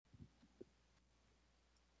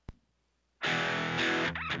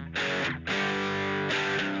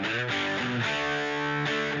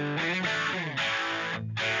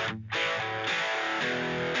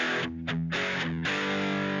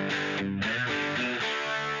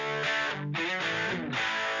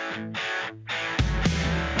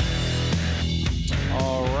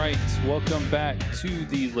Welcome back to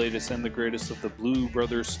the latest and the greatest of the Blue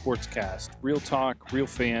Brothers Sportscast. Real talk, real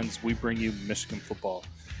fans, we bring you Michigan football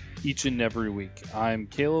each and every week. I'm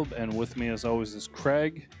Caleb, and with me as always is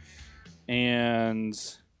Craig. And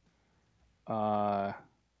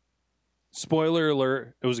spoiler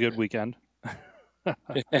alert, it was a good weekend.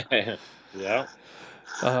 Yeah.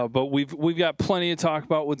 But we've got plenty to talk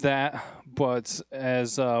about with that. But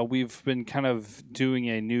as we've been kind of doing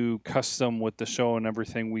a new custom with the show and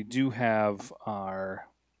everything, we do have our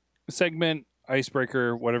segment,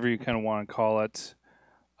 icebreaker, whatever you kind of want to call it.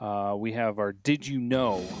 We have our Did You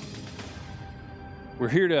Know? We're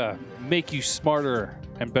here to make you smarter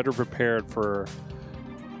and better prepared for,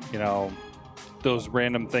 those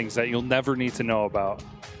random things that you'll never need to know about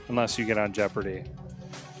unless you get on Jeopardy.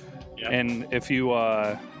 Yep. And if you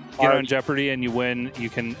get on Jeopardy and you win,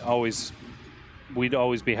 we'd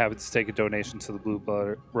always be happy to take a donation to the Blue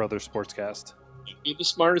Brothers Sportscast. Be the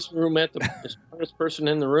smartest the smartest person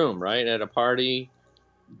in the room, right? At a party,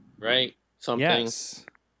 right? Something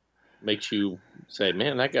makes you say,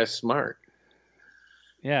 "Man, that guy's smart."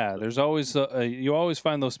 Yeah, there's always you always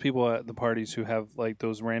find those people at the parties who have like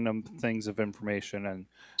those random things of information, and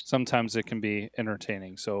sometimes it can be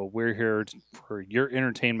entertaining. So we're here for your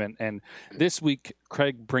entertainment, and this week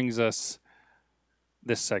Craig brings us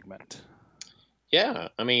this segment. Yeah,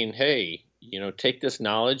 I mean, hey, take this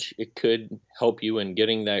knowledge. It could help you in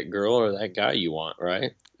getting that girl or that guy you want,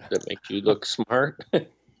 right? That makes you look smart.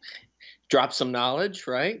 Drop some knowledge,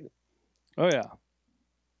 right? Oh yeah.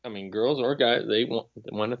 I mean, girls or guys, they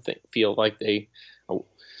want to feel like they are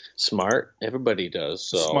smart. Everybody does.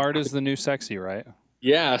 So smart is the new sexy, right?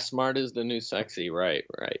 Yeah, smart is the new sexy, right.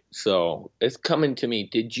 So it's coming to me.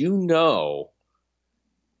 Did you know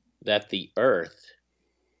that the Earth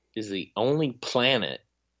is the only planet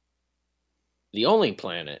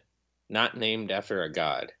not named after a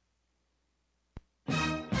god?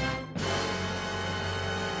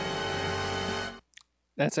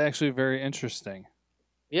 That's actually very interesting.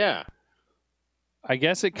 Yeah. I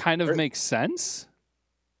guess it kind of makes sense.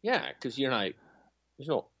 Yeah, because there's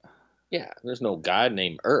no god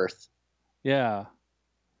named Earth. Yeah.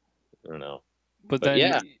 I don't know. But then,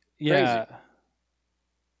 yeah.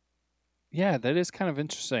 Yeah, that is kind of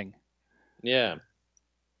interesting. Yeah.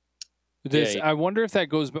 I wonder if that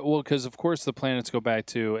goes, because of course the planets go back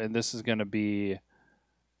to, and this is going to be,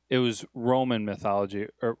 it was Roman mythology,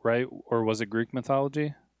 right? Or was it Greek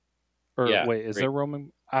mythology? Or wait, is there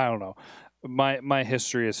Roman? I don't know. My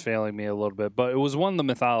history is failing me a little bit, but it was one of the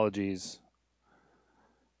mythologies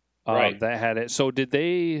that had it. So did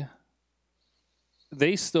they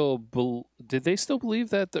still believe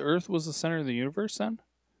that the Earth was the center of the universe then?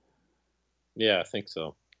 Yeah, I think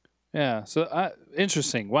so. Yeah, so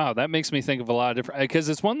interesting. Wow, that makes me think of a lot of different, because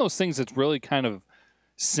it's one of those things that's really kind of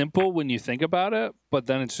simple when you think about it, but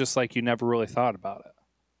then it's just like you never really thought about it.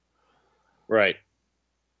 Right.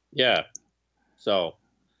 Yeah. So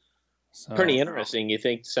pretty interesting. You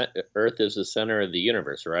think Earth is the center of the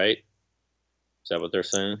universe, right? Is that what they're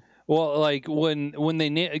saying? Well, like when they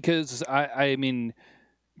because I mean,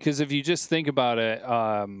 because if you just think about it,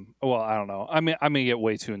 well, I don't know. I mean, I'm gonna get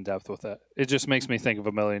way too in depth with it. It just makes me think of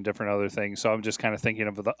a million different other things. So I'm just kind of thinking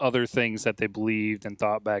of the other things that they believed and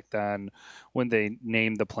thought back then when they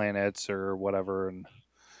named the planets or whatever. And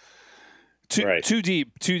too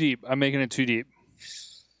deep. I'm making it too deep.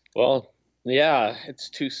 Well, yeah,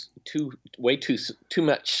 it's way too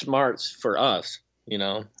much smarts for us,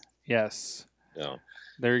 Yes. Yeah.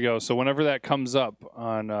 There you go. So whenever that comes up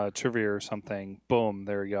on trivia or something, boom,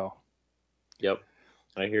 there you go. Yep,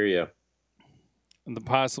 I hear you. And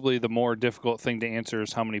possibly the more difficult thing to answer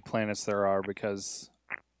is how many planets there are, because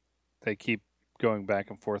they keep going back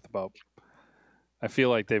and forth about. I feel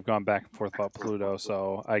like they've gone back and forth about Pluto,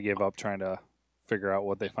 so I gave up trying to figure out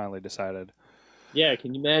what they finally decided. Yeah,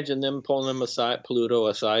 can you imagine them pulling Pluto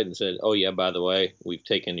aside and said, "Oh yeah, by the way, we've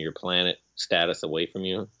taken your planet status away from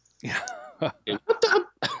you." Yeah. What the?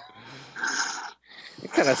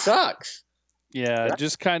 It kind of sucks. Yeah,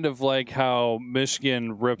 just kind of like how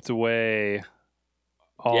Michigan ripped away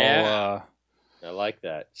all. Yeah, I like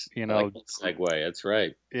that. I like that segue. That's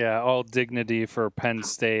right. Yeah, all dignity for Penn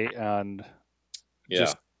State and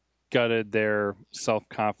just gutted their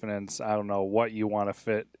self-confidence. I don't know what you want to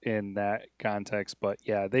fit in that context, but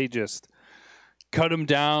yeah, they just cut them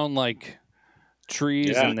down like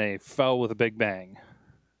trees and they fell with a big bang.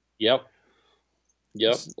 Yep.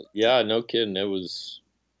 Yeah, no kidding. It was,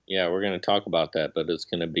 we're going to talk about that, but it's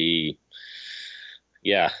going to be,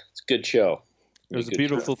 it's a good show. It was a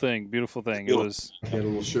beautiful thing. It was. Get a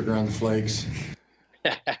little sugar on the flakes.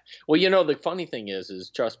 Well, the funny thing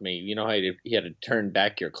is trust me, you know how you had to turn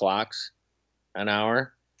back your clocks an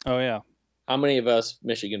hour? Oh, yeah. How many of us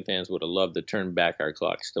Michigan fans would have loved to turn back our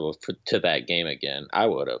clocks to that game again? I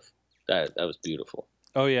would have. That was beautiful.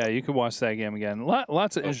 Oh, yeah, you can watch that game again.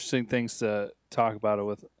 Lots of interesting things to talk about it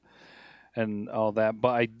with and all that. But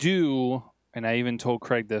I do, and I even told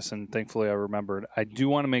Craig this, and thankfully I remembered, I do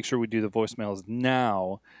want to make sure we do the voicemails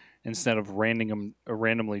now instead of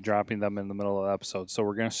randomly dropping them in the middle of the episode. So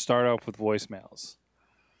we're going to start off with voicemails.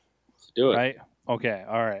 Let's do it. Right? Okay,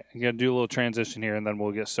 all right. I'm going to do a little transition here, and then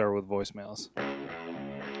we'll get started with voicemails.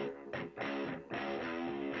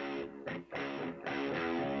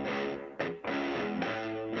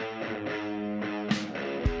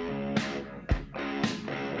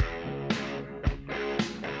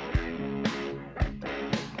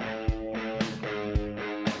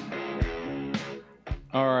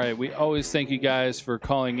 All right. We always thank you guys for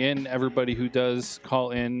calling in, everybody who does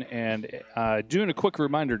call in, and doing a quick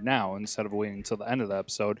reminder now instead of waiting until the end of the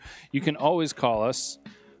episode. You can always call us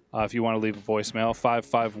if you want to leave a voicemail,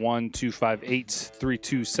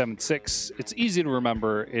 551-258-3276. It's easy to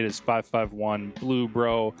remember. It is 551 Blue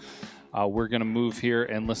Bro. We're going to move here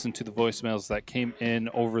and listen to the voicemails that came in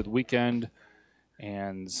over the weekend,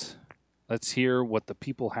 and let's hear what the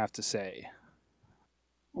people have to say.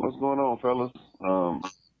 What's going on, fellas?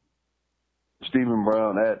 Stephen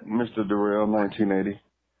Brown at Mr. Durrell, 1980.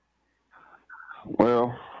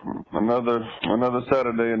 Well, another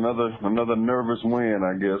Saturday, another nervous win,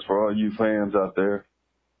 I guess, for all you fans out there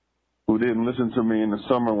who didn't listen to me in the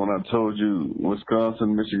summer when I told you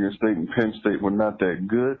Wisconsin, Michigan State, and Penn State were not that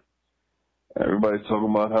good. Everybody's talking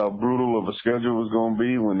about how brutal of a schedule was going to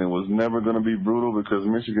be when it was never going to be brutal because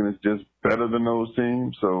Michigan is just better than those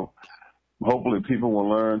teams. So hopefully people will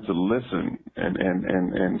learn to listen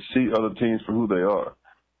and see other teams for who they are.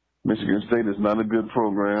 Michigan State is not a good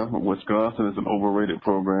program. Wisconsin is an overrated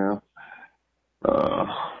program.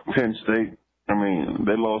 Penn State, I mean,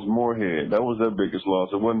 they lost Moorhead. That was their biggest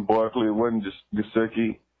loss. It wasn't Barkley. It wasn't just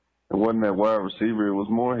Gesicki. It wasn't that wide receiver. It was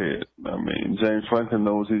Moorhead. I mean, James Franklin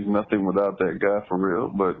knows he's nothing without that guy for real.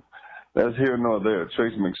 But that's here nor there.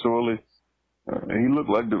 Trace McSorley. He looked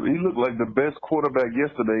like the best quarterback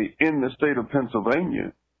yesterday in the state of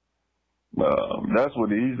Pennsylvania. That's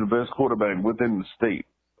what he's the best quarterback within the state,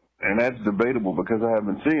 and that's debatable because I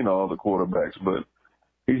haven't seen all the quarterbacks, but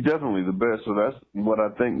he's definitely the best. So that's what I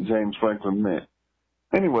think James Franklin meant.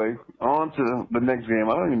 Anyway, on to the next game.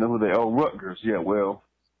 I don't even know who they are. Oh, Rutgers. Yeah, well,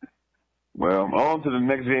 on to the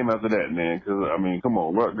next game after that, man. Because I mean, come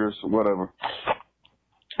on, Rutgers, whatever.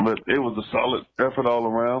 But it was a solid effort all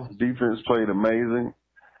around. Defense played amazing.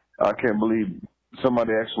 I can't believe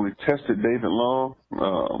somebody actually tested David Long.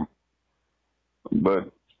 But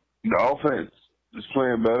the offense is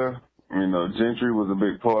playing better. You know, Gentry was a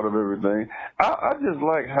big part of everything. I just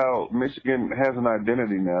like how Michigan has an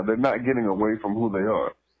identity now. They're not getting away from who they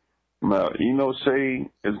are. Now, Shea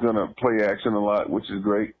is going to play action a lot, which is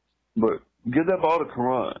great. But give that ball to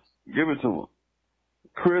Karan. Give it to him.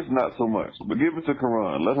 Chris, not so much, but give it to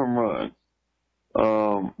Karan. Let him run.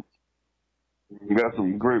 We got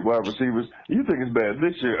some great wide receivers. You think it's bad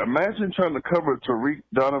this year. Imagine trying to cover Tariq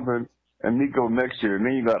Donovan and Nico next year. And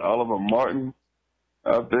then you got Oliver Martin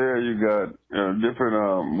out there. You got different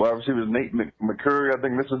wide receivers. Nate McCurry, I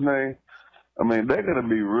think that's his name. I mean, they're going to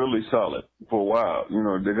be really solid for a while.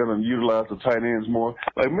 They're going to utilize the tight ends more.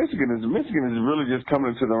 Like Michigan is really just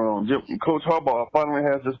coming into their own. Coach Harbaugh finally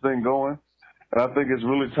has this thing going. And I think it's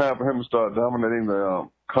really time for him to start dominating the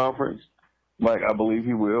conference, like I believe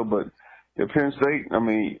he will. But at Penn State, I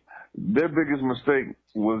mean, their biggest mistake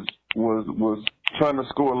was trying to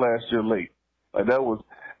score last year late. Like that was,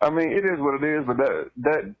 I mean, it is what it is, but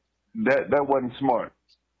that wasn't smart.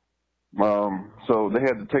 So they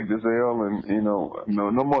had to take this L, and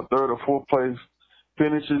no more third or fourth place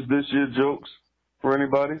finishes this year jokes for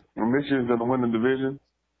anybody. And Michigan's going to win the division.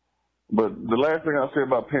 But the last thing I'll say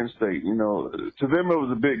about Penn State, to them it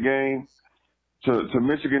was a big game. To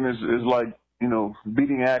Michigan is like,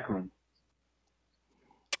 beating Akron.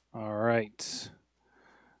 All right.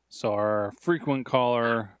 So our frequent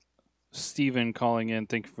caller, Steven, calling in.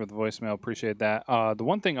 Thank you for the voicemail. Appreciate that. The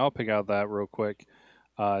one thing I'll pick out of that real quick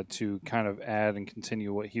to kind of add and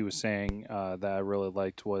continue what he was saying that I really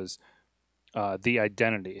liked was the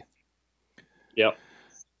identity. Yep.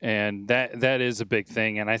 And that is a big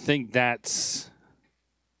thing, and I think that's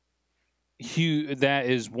huge. That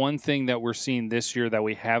is one thing that we're seeing this year that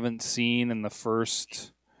we haven't seen in the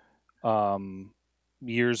first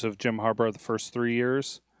years of Jim Harbaugh, the first 3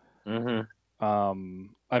 years. Mm-hmm.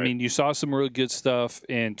 I mean, you saw some really good stuff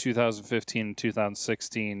in 2015 and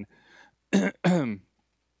 2016.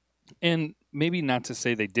 And maybe not to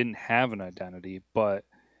say they didn't have an identity, but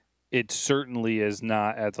it certainly is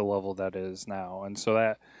not at the level that it is now. And so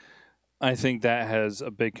that, I think that has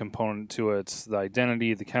a big component to it. It's the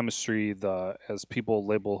identity, the chemistry, as people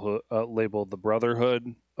label the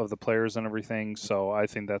brotherhood of the players and everything. So I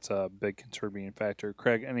think that's a big contributing factor.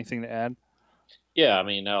 Craig, anything to add? Yeah, I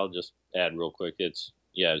mean, I'll just add real quick. It's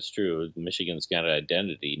true. Michigan's got an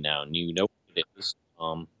identity now, and you know what it is.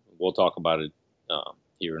 We'll talk about it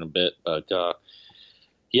here in a bit, but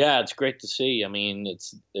yeah, it's great to see. I mean,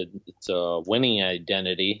 it's a winning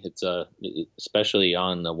identity. Especially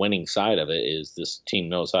on the winning side of it is this team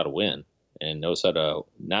knows how to win and knows how to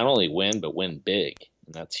not only win but win big,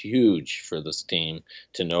 and that's huge for this team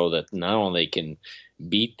to know that not only can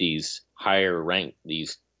beat these high ranked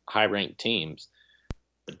teams,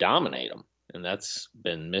 but dominate them. And that's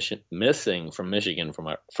been missing from Michigan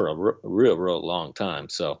for a real long time.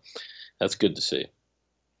 So that's good to see.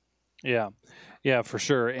 Yeah, for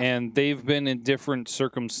sure. And they've been in different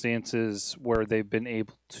circumstances where they've been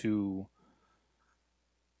able to,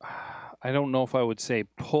 I don't know if I would say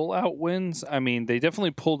pull out wins. I mean, they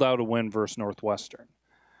definitely pulled out a win versus Northwestern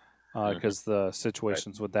because the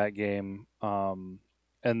situations with that game. And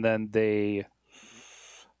then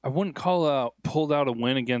I wouldn't pulled out a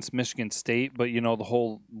win against Michigan State, but, the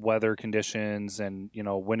whole weather conditions and,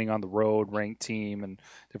 winning on the road, ranked team and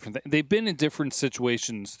different things. They've been in different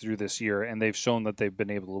situations through this year, and they've shown that they've been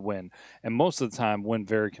able to win. And most of the time win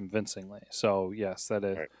very convincingly. So, yes,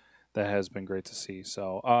 that has been great to see.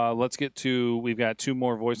 So we've got 2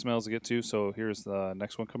 more voicemails to get to. So here's the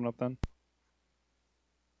next one coming up then.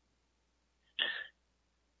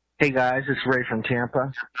 Hey, guys, it's Ray from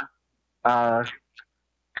Tampa.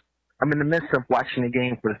 I'm in the midst of watching the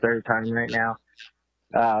game for the 3rd time right now.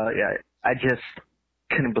 I just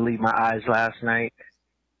couldn't believe my eyes last night.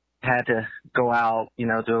 Had to go out, do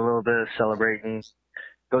a little bit of celebrating,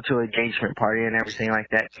 go to an engagement party and everything like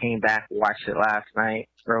that. Came back, watched it last night,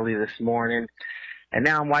 early this morning, and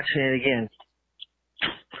now I'm watching it again.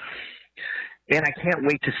 And I can't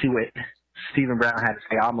wait to see what Stephen Brown had to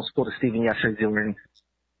say. I almost pulled a Stephen yesterday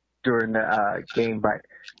during the game, but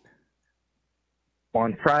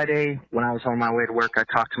on Friday, when I was on my way to work, I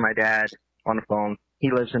talked to my dad on the phone. He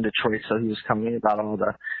lives in Detroit, so he was telling me about all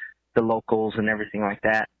the locals and everything like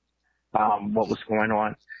that, what was going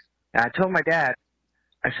on. And I told my dad,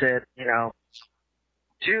 I said,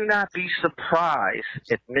 do not be surprised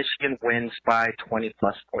if Michigan wins by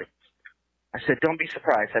 20-plus points. I said, don't be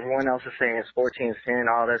surprised. Everyone else is saying it's 14-10,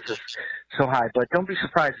 all this is so high, but don't be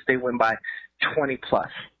surprised if they win by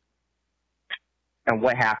 20-plus. And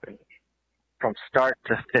what happened? From start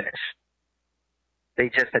to finish, they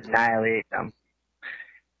just annihilated them.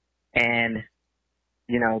 And,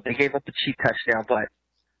 they gave up a cheap touchdown, but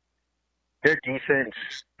their defense,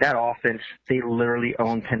 that offense, they literally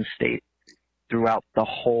owned Penn State throughout the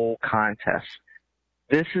whole contest.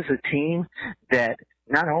 This is a team that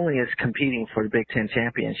not only is competing for the Big Ten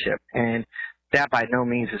championship, and that by no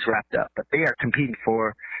means is wrapped up, but they are competing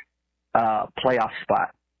for a playoff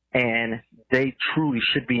spot. And they truly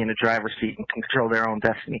should be in the driver's seat and control their own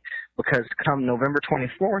destiny. Because come November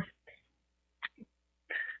 24th,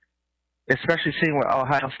 especially seeing what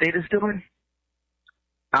Ohio State is doing,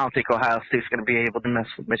 I don't think Ohio State's going to be able to mess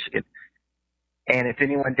with Michigan. And if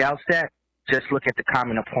anyone doubts that, just look at the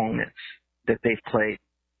common opponents that they've played.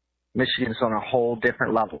 Michigan's on a whole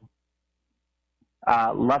different level.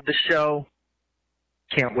 Love the show.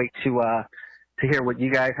 Can't wait to hear what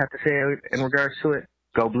you guys have to say in regards to it.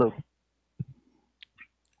 Go Blue.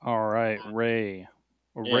 All right, Ray,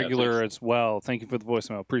 regular as well. Thank you for the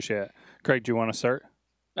voicemail. Appreciate it. Craig, do you want to start?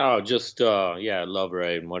 Oh, just I love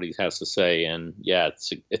Ray and what he has to say, and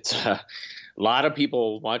it's a lot of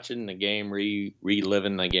people watching the game,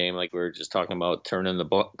 reliving the game, like we were just talking about, turning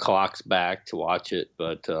the clocks back to watch it.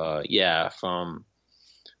 But from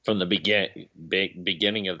the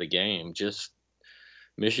beginning of the game, just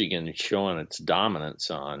Michigan showing its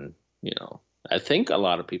dominance on, I think a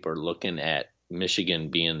lot of people are looking at Michigan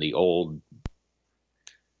being the old,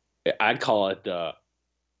 I'd call it the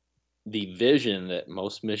vision that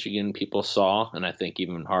most Michigan people saw, and I think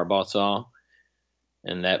even Harbaugh saw,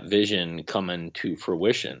 and that vision coming to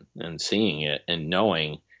fruition and seeing it and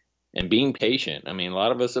knowing and being patient. I mean, a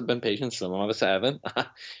lot of us have been patient, some of us haven't,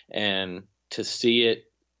 and to see it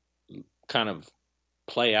kind of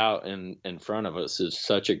play out in front of us is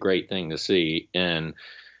such a great thing to see, and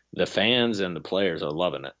the fans and the players are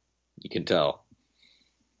loving it. You can tell.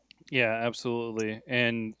 Yeah, absolutely.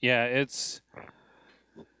 And it's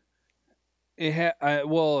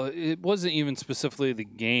Well, it wasn't even specifically the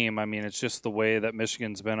game. I mean, it's just the way that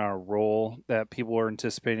Michigan's been on a roll that people were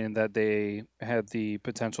anticipating that they had the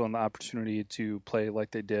potential and the opportunity to play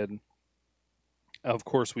like they did. Of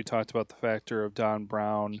course, we talked about the factor of Don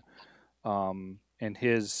Brown and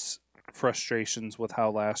his frustrations with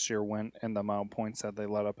how last year went and the amount of points that they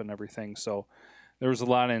let up and everything. So there was a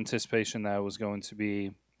lot of anticipation that it was going to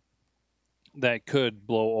be that could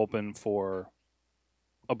blow open for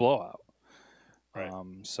a blowout. Right.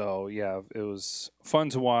 So yeah, it was fun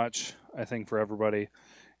to watch, I think, for everybody,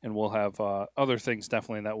 and we'll have other things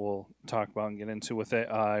definitely that we'll talk about and get into with it.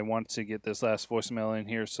 I want to get this last voicemail in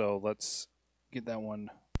here, so let's get that one.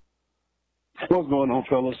 What's going on,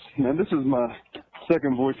 fellas? Man, this is my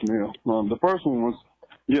second voicemail. The first one was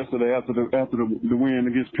yesterday after the win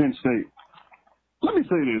against Penn State. Let me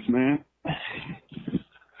say this, man.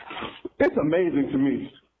 It's amazing to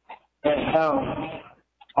me how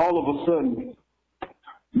all of a sudden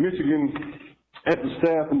Michigan, at the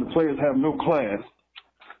staff and the players, have no class.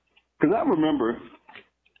 Because I remember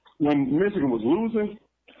when Michigan was losing,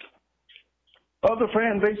 other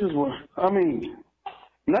fan bases were,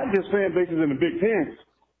 not just fan bases in the Big Ten,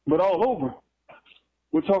 but all over.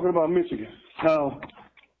 We're talking about Michigan. How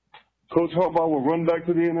Coach Harbaugh will run back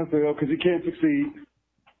to the NFL because he can't succeed.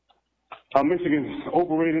 How Michigan's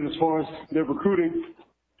overrated as far as their recruiting,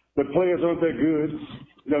 but players aren't that good.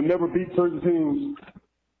 They'll never beat certain teams.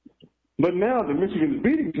 But now that Michigan is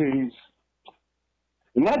beating teams,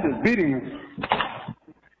 and not just beating them,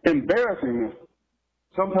 embarrassing them,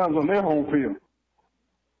 sometimes on their home field,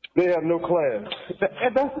 they have no class.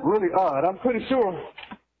 That's really odd. I'm pretty sure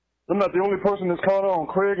I'm not the only person that's caught on.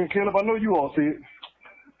 Craig and Caleb, I know you all see it.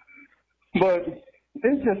 But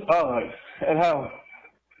it's just odd at how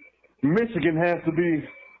Michigan has to be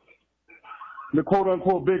the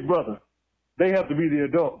quote-unquote big brother. They have to be the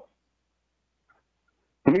adult.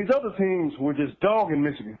 And these other teams were just dogging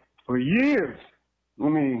Michigan for years.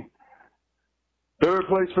 Third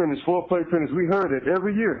place finish, fourth place finish. We heard it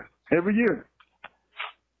every year.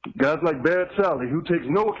 Guys like Bad Sally, who takes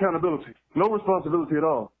no accountability, no responsibility at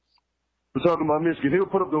all. We're talking about Michigan. He'll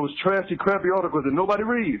put up those trashy, crappy articles that nobody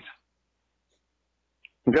reads.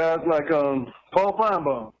 Guys like Paul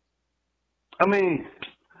Feinbaum.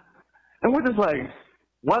 And we're just like,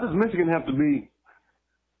 why does Michigan have to be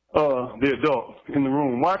the adult in the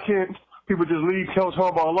room? Why can't people just leave Coach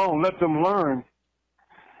Harbaugh alone, let them learn?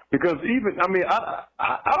 Because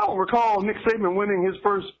I don't recall Nick Saban winning his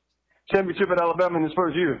first championship at Alabama in his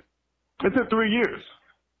first year. It took 3 years.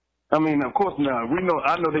 Of course, now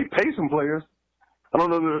I know they pay some players. I don't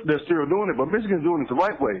know that they're still doing it, but Michigan's doing it the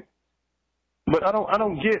right way. But I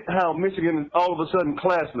don't get how Michigan is all of a sudden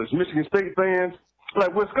classless. Michigan State fans,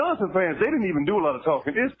 like Wisconsin fans, they didn't even do a lot of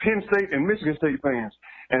talking. It's Penn State and Michigan State fans,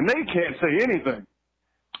 and they can't say anything.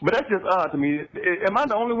 But that's just odd to me. Am I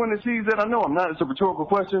the only one that sees that? I know I'm not. It's a rhetorical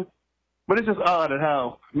question. But it's just odd at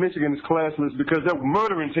how Michigan is classless because they're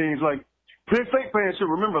murdering teams. Like, Penn State fans should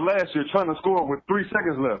remember last year trying to score with 3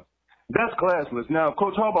 seconds left. That's classless. Now, if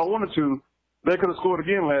Coach Harbaugh wanted to, they could have scored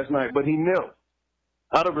again last night, but he knelt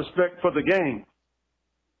out of respect for the game.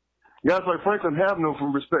 Guys like Franklin have no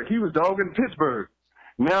respect. He was dogging Pittsburgh.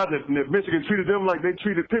 Now that Michigan treated them like they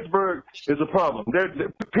treated Pittsburgh is a problem.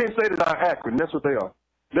 Penn State is our Akron. That's what they are.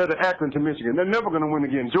 They're the Akron to Michigan. They're never going to win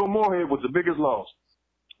again. Joe Moorhead was the biggest loss.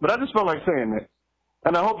 But I just felt like saying that.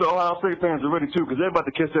 And I hope the Ohio State fans are ready, too, because they're about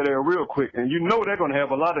to catch that air real quick. And you know they're going to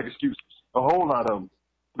have a lot of excuses, a whole lot of them.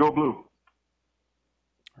 Go Blue.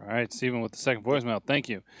 All right, Stephen with the second voicemail. Thank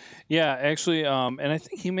you. Yeah, actually, and I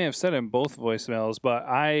think he may have said it in both voicemails, but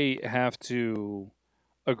I have to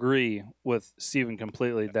agree with Stephen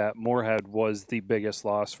completely that Moorhead was the biggest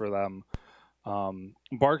loss for them.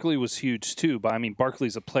 Barkley was huge too, but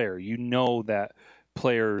Barkley's a player. You know that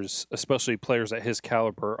players, especially players at his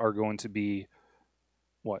caliber, are going to be,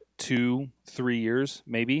 2-3 years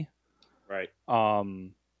maybe? Right.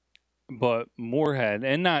 But Moorhead,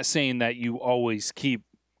 and not saying that you always keep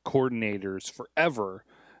coordinators forever,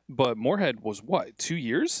 but Moorhead was 2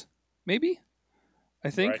 years maybe, I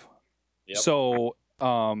think. Right. Yep. So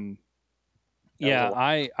I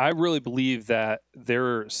really believe that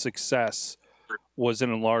their success was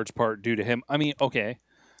in a large part due to him. Okay.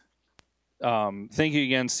 Thank you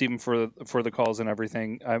again, Stephen, for the calls and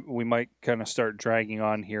everything. We might kind of start dragging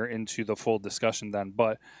on here into the full discussion then,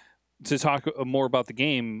 but to talk more about the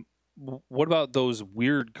game, what about those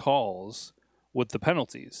weird calls with the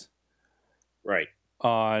penalties? Right.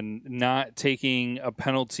 On not taking a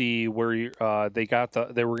penalty where they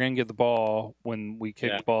were going to get the ball when we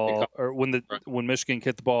kicked the ball, or when Michigan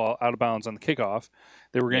kicked the ball out of bounds on the kickoff.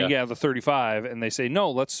 They were going to get out of the 35, and they say, no,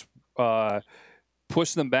 let's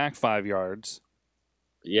push them back 5 yards,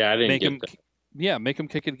 Yeah, I didn't make get them, that. make them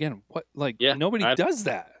kick it again. What? Like Yeah, nobody does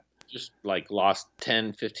that. Just like lost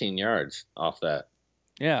 10, 15 yards off that.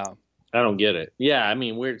 Yeah, I don't get it. Yeah, I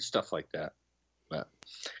mean, weird stuff like that. But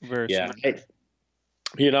very yeah, strange.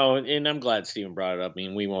 and I'm glad Steven brought it up. I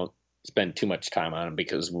mean, we won't spend too much time on it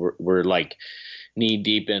because we're like knee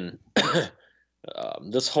deep in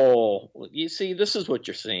this whole. You see, this is what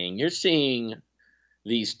you're seeing. You're seeing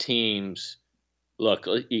these teams. Look,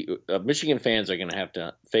 Michigan fans are going to have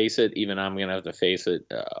to face it. Even I'm going to have to face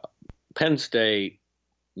it. Penn State,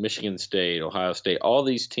 Michigan State, Ohio State, all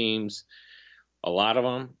these teams, a lot of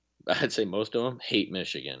them, I'd say most of them, hate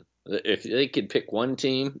Michigan. If they could pick one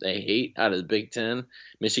team they hate out of the Big Ten,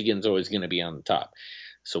 Michigan's always going to be on the top.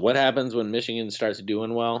 So what happens when Michigan starts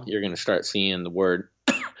doing well? You're going to start seeing the word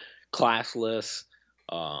classless,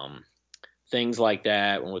 things like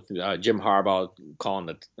that. With Jim Harbaugh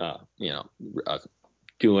calling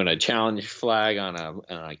doing a challenge flag on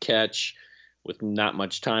a catch with not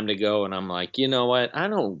much time to go, and I'm like, you know what? I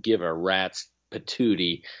don't give a rat's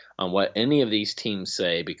patootie on what any of these teams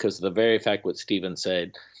say because of the very fact what Steven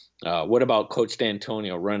said. What about Coach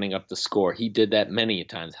D'Antonio running up the score? He did that many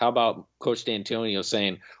times. How about Coach D'Antonio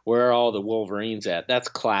saying, where are all the Wolverines at? That's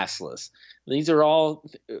classless. These are all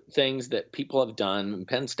things that people have done.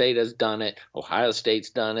 Penn State has done it. Ohio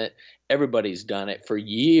State's done it. Everybody's done it for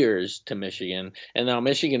years to Michigan. And now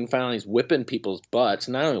Michigan finally is whipping people's butts,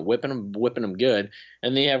 not only whipping them good.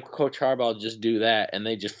 And then you have Coach Harbaugh just do that, and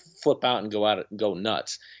they just flip out and go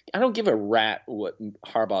nuts. I don't give a rat what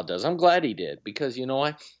Harbaugh does. I'm glad he did because you know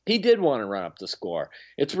what? He did want to run up the score.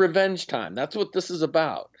 It's revenge time. That's what this is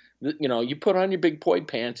about. You put on your big boy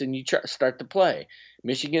pants and you start to play.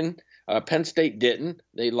 Michigan, Penn State didn't.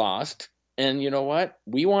 They lost. And you know what?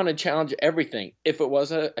 We want to challenge everything. If it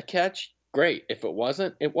was a catch, great. If it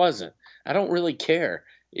wasn't, it wasn't. I don't really care.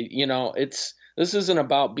 This isn't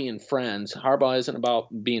about being friends. Harbaugh isn't about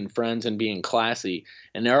being friends and being classy.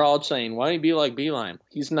 And they're all saying, why don't you be like Beeline?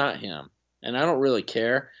 He's not him. And I don't really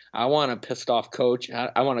care. I want a pissed off coach.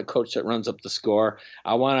 I want a coach that runs up the score.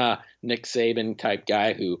 I want a Nick Saban type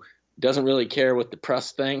guy who doesn't really care what the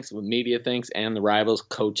press thinks, what media thinks, and the rivals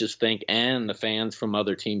coaches think, and the fans from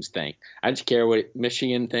other teams think. I just care what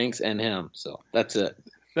Michigan thinks and him. So that's it.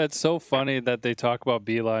 That's so funny that they talk about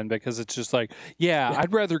Beeline because it's just like, yeah,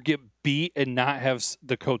 I'd rather get beat and not have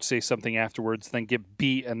the coach say something afterwards than get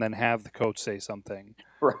beat and then have the coach say something.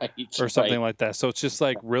 Right. Or something like that. So it's just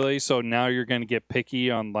like, really? So now you're going to get picky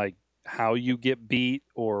on like how you get beat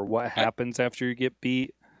or what happens after you get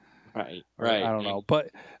beat? Right. I don't know.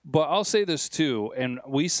 But I'll say this too, and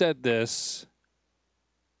we said this,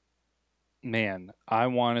 man, I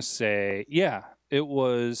want to say, yeah, it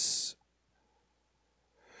was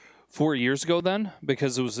 4 years ago then,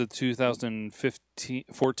 because it was the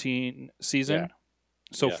 2014 season. Yeah.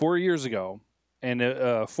 So Yeah. 4 years ago, and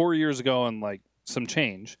 4 years ago and like some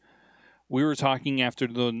change, we were talking after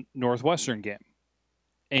the Northwestern game.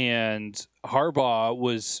 And Harbaugh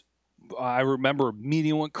was, I remember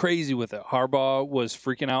media went crazy with it. Harbaugh was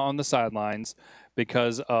freaking out on the sidelines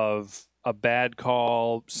because of a bad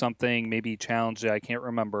call, something, maybe challenged it, I can't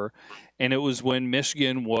remember. And it was when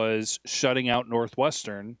Michigan was shutting out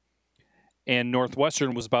Northwestern, and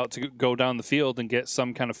Northwestern was about to go down the field and get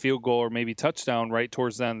some kind of field goal or maybe touchdown right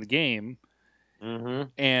towards the end of the game. Mm-hmm.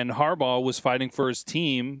 And Harbaugh was fighting for his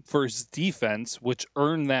team, for his defense, which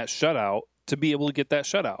earned that shutout to be able to get that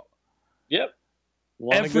shutout. Yep.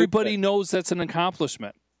 Everybody knows that's an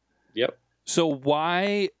accomplishment. Yep. So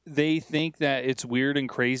why they think that it's weird and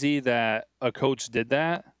crazy that a coach did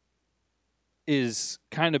that is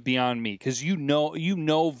kind of beyond me, because you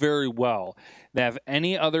know very well that if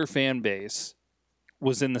any other fan base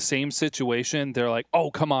was in the same situation, they're like, oh,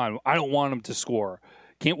 come on, I don't want them to score.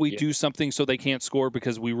 Can't we do something so they can't score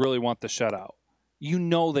because we really want the shutout? You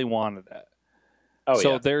know they wanted it. Oh,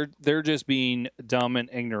 so yeah. they're just being dumb and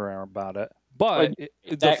ignorant about it. But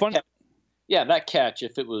that catch,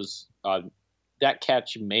 if it was that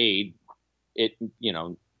catch made it,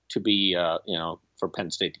 to be, for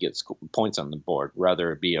Penn State to get points on the board,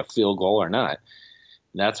 whether it be a field goal or not.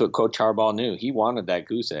 And that's what Coach Harbaugh knew. He wanted that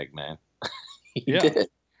goose egg, man. He did,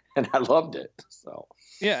 and I loved it. So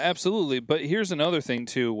yeah, absolutely. But here's another thing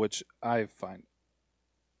too, which I find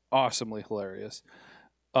awesomely hilarious.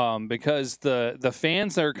 Because the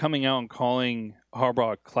fans that are coming out and calling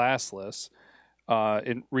Harbaugh classless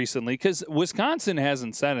recently, because Wisconsin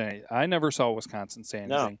hasn't said anything. I never saw Wisconsin say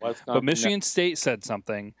anything. No, but Michigan State said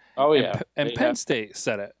something. Oh, yeah. And Penn State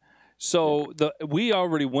said it. So we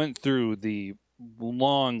already went through the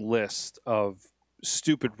long list of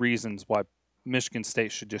stupid reasons why Michigan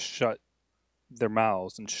State should just shut their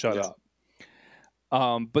mouths and shut Yeah.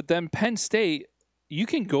 up. But then Penn State, you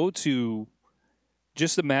can go to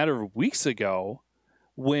just a matter of weeks ago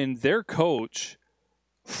when their coach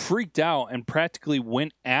freaked out and practically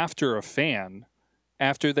went after a fan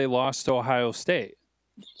after they lost to Ohio State.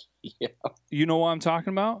 Yeah. You know what I'm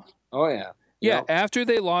talking about? Oh yeah. Yeah, Yep. after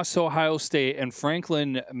they lost to Ohio State and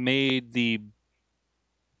Franklin made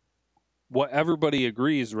what everybody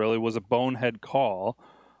agrees really was a bonehead call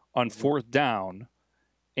on fourth down,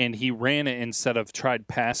 and he ran it instead of tried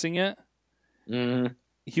passing it. Mhm.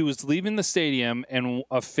 He was leaving the stadium, and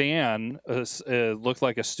a fan looked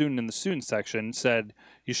like a student in the student section said,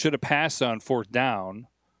 "You should have passed on fourth down,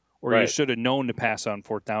 or you Right. should have known to pass on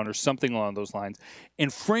fourth down," or something along those lines.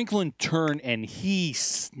 And Franklin turned and he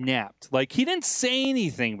snapped. Like, he didn't say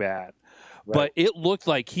anything bad, but it looked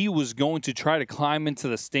like he was going to try to climb into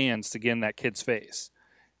the stands to get in that kid's face.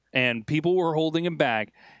 And people were holding him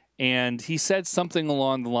back. And he said something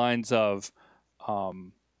along the lines of,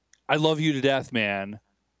 "I love you to death, man,"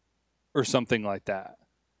 or something like that,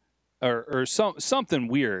 or something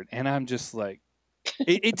weird. And I'm just like,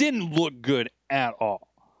 it didn't look good at all.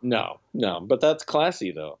 No, but that's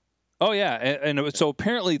classy though. Oh yeah, and so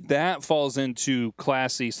apparently that falls into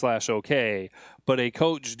classy / okay, but a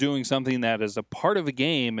coach doing something that is a part of a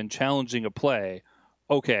game and challenging a play,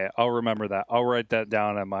 okay, I'll remember that. I'll write that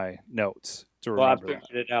down on my notes to Well, I remember that.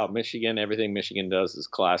 figured it out. Michigan, everything Michigan does is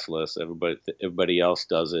classless. Everybody else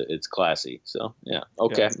does it. It's classy. So yeah,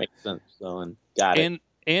 okay, Yeah. makes sense. So and got it.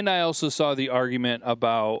 And I also saw the argument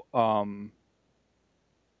about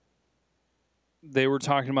they were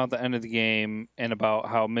talking about the end of the game and about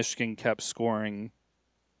how Michigan kept scoring.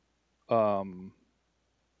 Because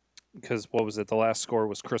what was it? The last score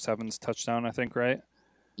was Chris Evans' touchdown, I think, right?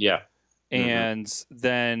 Yeah. And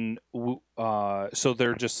then so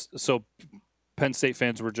Penn State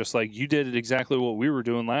fans were just like, "You did it exactly what we were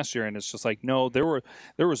doing last year," and it's just like, no, there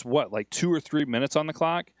was what, like 2 or 3 minutes on the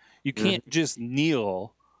clock. You can't just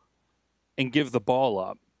kneel and give the ball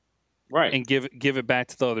up. Right. And give it back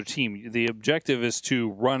to the other team. The objective is to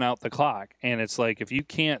run out the clock. And it's like, if you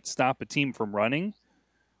can't stop a team from running,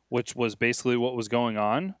 which was basically what was going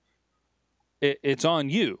on, it's on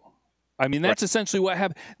you. I mean, that's essentially what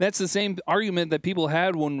happened. That's the same argument that people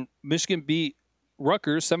had when Michigan beat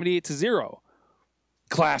Rutgers 78-0.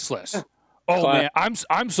 Classless. Oh man,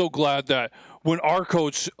 I'm so glad that when our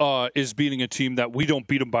coach is beating a team that we don't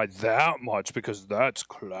beat them by that much, because that's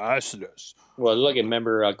classless. Well,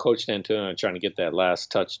 remember Coach D'Antona trying to get that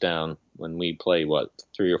last touchdown when we played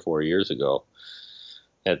 3 or 4 years ago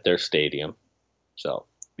at their stadium. So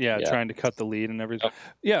yeah, trying to cut the lead and everything.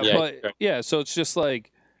 Yeah, so it's just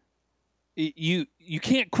like you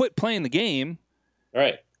can't quit playing the game.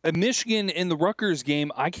 Right. Michigan in the Rutgers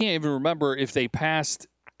game, I can't even remember if they passed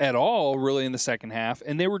at all really in the second half,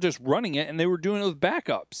 and they were just running it, and they were doing it with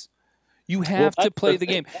backups. You have to play the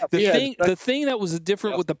game. The thing that was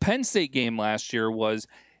different with the Penn State game last year was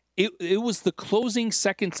it was the closing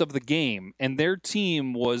seconds of the game, and their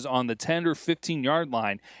team was on the 10 or 15-yard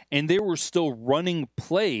line, and they were still running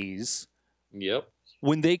plays. Yep.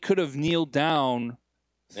 When they could have kneeled down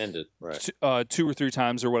ended right 2 or 3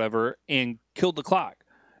 times or whatever and killed the clock.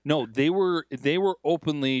 No, they were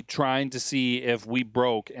openly trying to see if we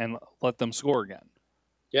broke and let them score again.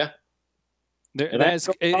 Yeah.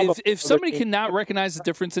 If somebody cannot recognize the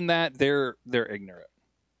difference in that, they're ignorant.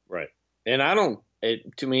 Right. And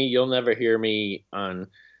to me, you'll never hear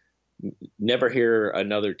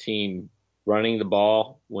another team running the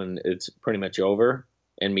ball when it's pretty much over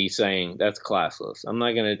and me saying that's classless.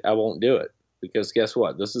 I won't do it, because guess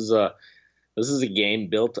what? This is a game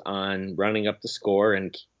built on running up the score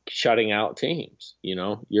and shutting out teams.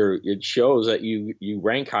 It shows that you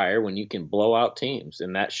rank higher when you can blow out teams,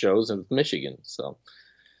 and that shows in Michigan. So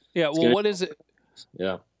yeah, well, what is it?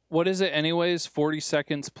 Yeah, what is it anyways? 40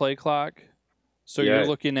 seconds play clock. So you're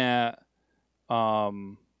looking at a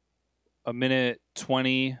minute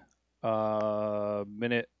 20,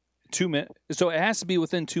 minute 2 minutes. So it has to be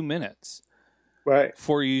within 2 minutes. Right.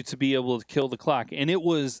 For you to be able to kill the clock. And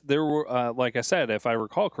there were, like I said, if I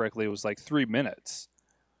recall correctly, it was like 3 minutes.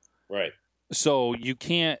 Right. So you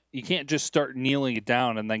can't just start kneeling it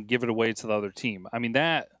down and then give it away to the other team. I mean,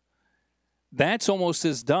 that's almost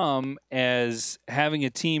as dumb as having a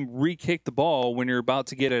team re-kick the ball when you're about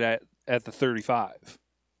to get it at the 35.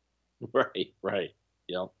 Right.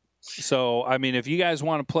 Yep. So, I mean, if you guys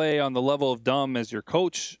want to play on the level of dumb as your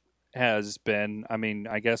coach has been, I mean,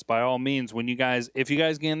 I guess by all means, if you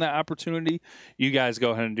guys gain that opportunity, you guys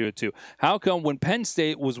go ahead and do it too. How come when Penn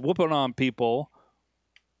State was whooping on people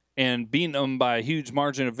and beating them by a huge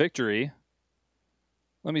margin of victory,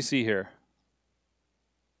 Let me see here.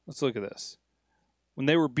 Let's look at this. When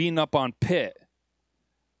they were beating up on Pitt,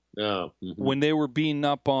 No. when they were beating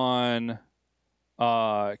up on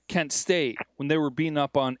Kent State, when they were beating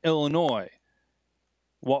up on Illinois,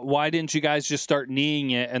 why didn't you guys just start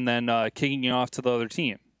kneeing it and then kicking it off to the other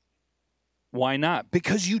team? Why not?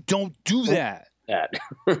 Because you don't do that. That.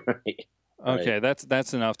 Right. Okay,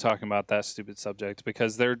 that's enough talking about that stupid subject,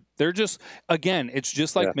 because they're just, again, it's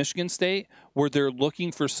just like Michigan State, where they're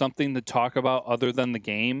looking for something to talk about other than the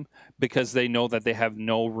game, because they know that they have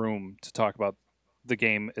no room to talk about the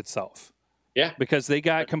game itself. Yeah. Because they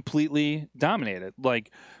got completely dominated.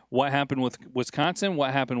 Like what happened with Wisconsin,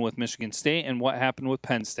 what happened with Michigan State, and what happened with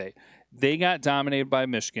Penn State. They got dominated by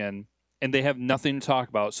Michigan, and they have nothing to talk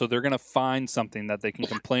about, so they're going to find something that they can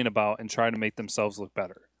complain about and try to make themselves look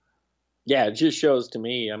better. Yeah, it just shows to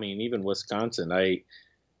me. I mean, even Wisconsin, I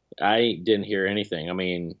didn't hear anything. I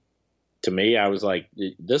mean, to me, I was like,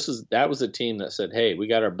 that was a team that said, "Hey, we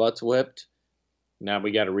got our butts whipped. Now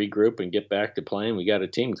we got to regroup and get back to playing. We got a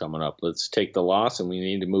team coming up. Let's take the loss, and we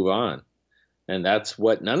need to move on." And that's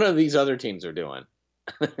what none of these other teams are doing.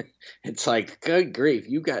 It's like, good grief,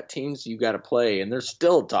 you got teams you got to play, and they're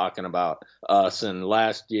still talking about us and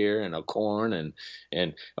last year and O'Korn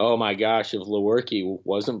and oh my gosh, if Lewerke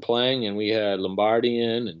wasn't playing and we had Lombardi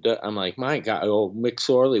in, and I'm like, my God, Mick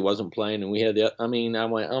Sorley wasn't playing and we had I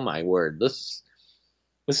went, oh my word, this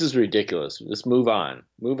is ridiculous. Let's move on,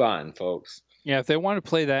 folks. Yeah, if they want to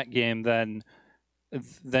play that game, then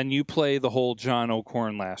you play the whole John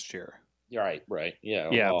O'Korn last year. Right. Yeah.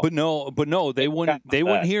 Yeah, well, but no, they wouldn't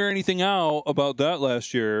hear anything out about that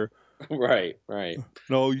last year. Right.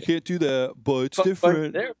 No, you can't do that, but it's But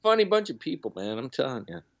different. they're a funny bunch of people, man. I'm telling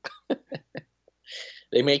you.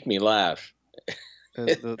 They make me laugh.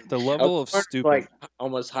 The level of stupid, like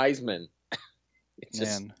almost Heisman. It's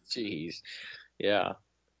just, man. Jeez. Yeah.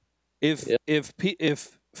 If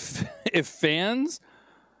fans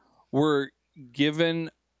were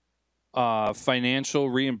given financial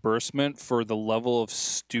reimbursement for the level of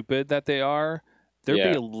stupid that they are,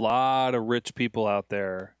 there'd be a lot of rich people out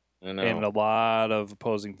there and a lot of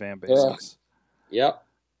opposing fan bases. Yep.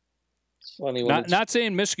 It's funny. Not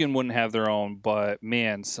saying Michigan wouldn't have their own, but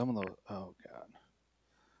man, some of the oh god.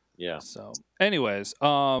 Yeah. So, anyways,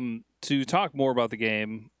 to talk more about the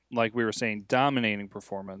game, like we were saying, dominating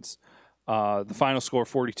performance. The final score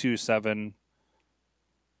 42-7.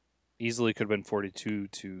 Easily could have been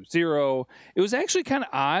 42-0. It was actually kind of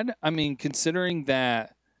odd. I mean, considering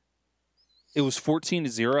that it was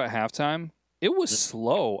 14-0 at halftime, it was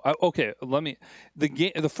slow.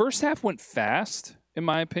 The first half went fast, in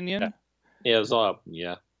my opinion. Yeah, it was up.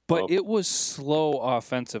 Yeah. But it was slow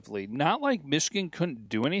offensively. Not like Michigan couldn't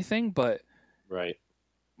do anything, but right.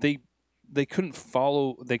 They couldn't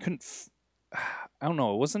follow. They couldn't. I don't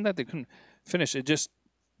know. It wasn't that they couldn't finish. It just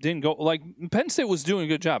didn't go. Like Penn State was doing a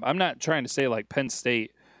good job. I'm not trying to say like Penn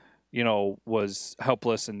State, was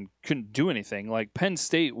helpless and couldn't do anything. Like Penn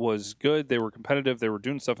State was good. They were competitive. They were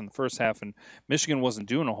doing stuff in the first half, and Michigan wasn't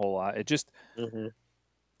doing a whole lot. It just.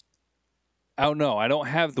 I don't know. I don't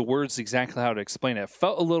have the words exactly how to explain it. It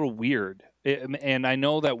felt a little weird. And I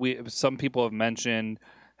know that some people have mentioned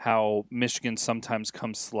how Michigan sometimes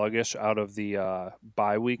comes sluggish out of the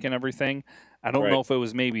bye week and everything. I don't know if it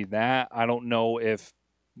was maybe that. I don't know if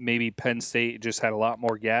maybe Penn State just had a lot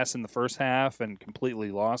more gas in the first half and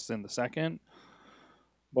completely lost in the second.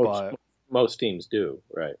 Most teams do,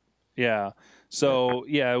 right? Yeah. So,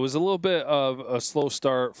 it was a little bit of a slow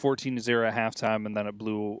start, 14-0 at halftime, and then it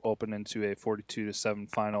blew open into a 42-7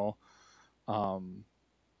 final.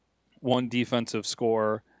 One defensive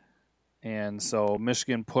score. And so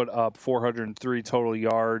Michigan put up 403 total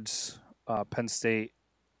yards. Penn State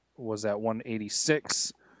was at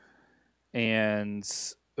 186. And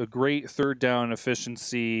a great third down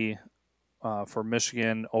efficiency for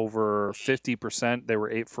Michigan, over 50%. They were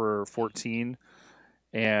 8 for 14.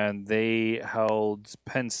 And they held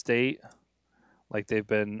Penn State, like they've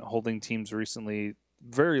been holding teams recently,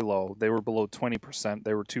 very low. They were below 20%.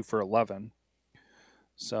 They were 2 for 11.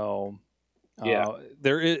 So, So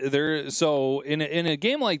in a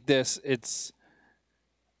game like this, it's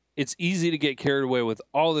easy to get carried away with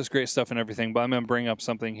all this great stuff and everything. But I'm going to bring up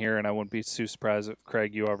something here, and I wouldn't be too surprised if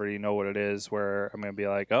Craig, you already know what it is. Where I'm going to be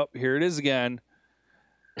like, oh, here it is again.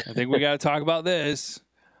 I think we got to talk about this.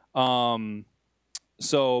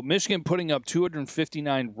 So Michigan putting up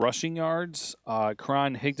 259 rushing yards.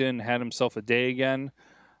 Karan Higdon had himself a day again.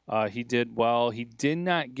 He did well. He did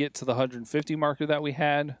not get to the 150 marker that we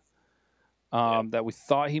had, that we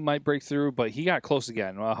thought he might break through, but he got close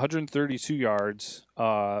again. 132 yards,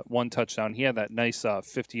 1 touchdown. He had that nice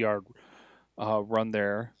 50-yard run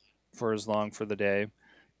there for as long for the day.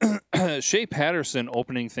 Shea Patterson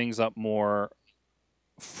opening things up more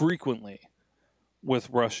frequently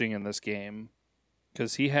with rushing in this game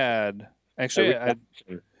because he had actually.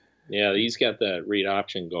 Yeah, he's got that read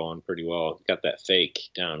option going pretty well. Got that fake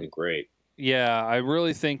down great. Yeah, I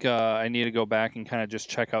really think I need to go back and kind of just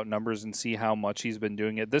check out numbers and see how much he's been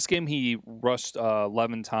doing it. This game he rushed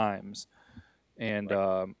 11 times, and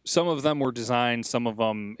some of them were designed. Some of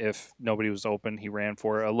them, if nobody was open, he ran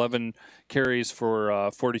for 11 carries for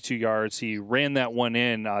 42 yards. He ran that one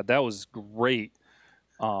in. That was great.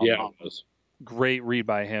 Yeah, it was. Great read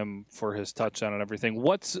by him for his touchdown and everything.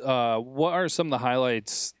 What are some of the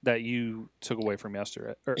highlights that you took away from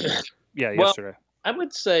yesterday? Yesterday. I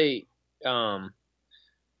would say, I'm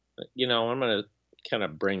going to kind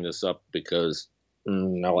of bring this up because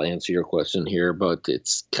I'll answer your question here, but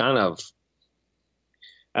it's kind of,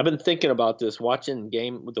 I've been thinking about this, watching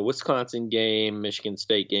the Wisconsin game, Michigan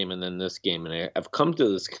State game, and then this game, and I've come to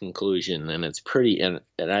this conclusion, and it's and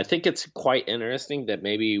I think it's quite interesting that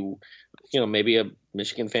maybe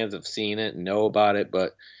Michigan fans have seen it and know about it,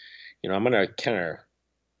 but I'm going to kind of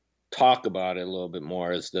talk about it a little bit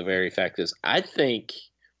more. Is the very fact is, I think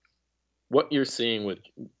what you're seeing with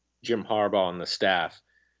Jim Harbaugh and the staff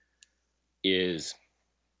is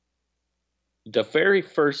the very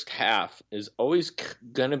first half is always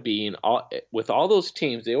going to be with all those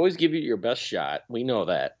teams. They always give you your best shot. We know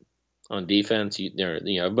that on defense.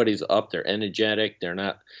 Everybody's up. They're energetic. They're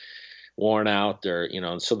not worn out. So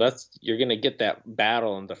you're going to get that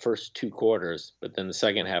battle in the first 2 quarters. But then the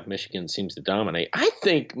second half, Michigan seems to dominate. I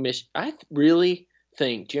really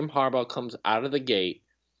think Jim Harbaugh comes out of the gate,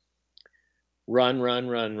 run,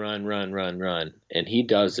 and he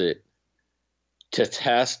does it to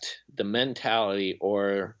test the mentality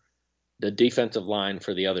or the defensive line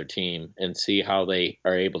for the other team and see how they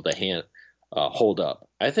are able to hold up.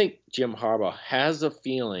 I think Jim Harbaugh has a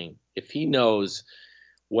feeling, if he knows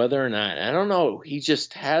whether or not, I don't know, he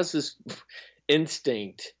just has this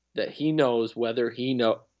instinct that he knows whether he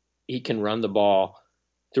can run the ball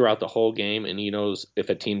throughout the whole game, and he knows if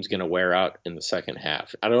a team's going to wear out in the second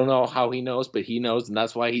half. I don't know how he knows, but he knows, and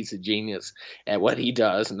that's why he's a genius at what he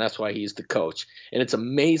does, and that's why he's the coach. And it's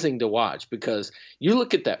amazing to watch because you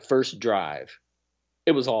look at that first drive,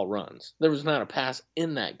 it was all runs. There was not a pass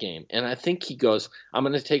in that game. And I think he goes, I'm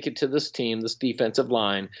going to take it to this team, this defensive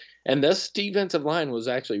line. And this defensive line was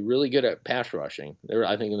actually really good at pass rushing.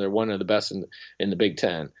 I think they're one of the best in the Big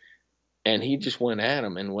Ten. And he just went at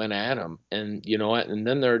him. And you know what? And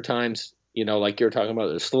then there are times, like you're talking about,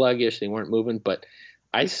 they're sluggish, they weren't moving. But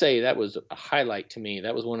I say that was a highlight to me.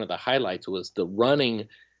 That was one of the highlights, was the running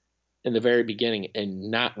in the very beginning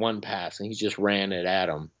and not one pass. And he just ran it at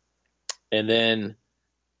him. And then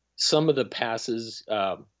some of the passes,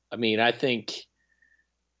 I think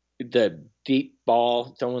the deep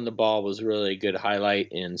ball, throwing the ball was really a good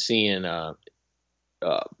highlight, and seeing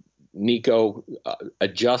Nico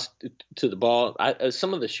adjust to the ball.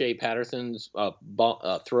 Some of the Shea Patterson's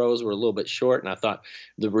throws were a little bit short, and I thought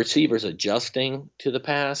the receivers adjusting to the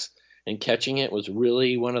pass and catching it was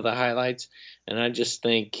really one of the highlights. And I just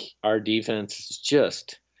think our defense is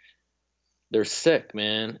just, they're sick,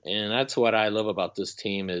 man. And that's what I love about this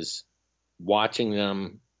team, is watching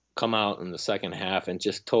them come out in the second half and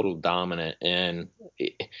just total dominant. And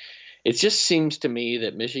it just seems to me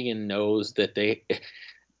that Michigan knows that they,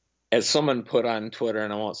 as someone put on Twitter,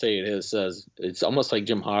 and I won't say it is, says it's almost like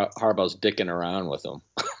Jim Harbaugh's dicking around with them.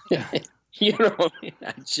 You know what I mean?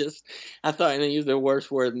 I thought I didn't use the worst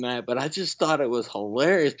word than that, but I just thought it was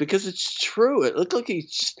hilarious because it's true. It looked like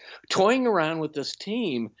he's toying around with this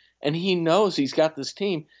team, and he knows he's got this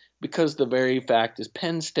team because the very fact is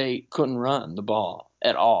Penn State couldn't run the ball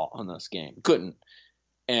at all in this game. Couldn't.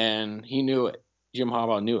 And he knew it. Jim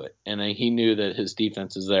Harbaugh knew it. And he knew that his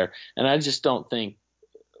defense is there. And I just don't think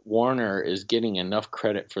Warner is getting enough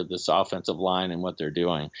credit for this offensive line and what they're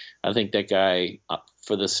doing. I think that guy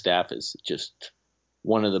for this staff is just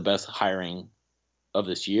one of the best hiring of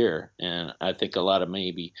this year, and I think a lot of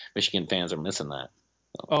maybe Michigan fans are missing that.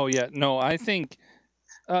 Oh yeah, no, I think,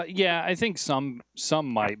 I think some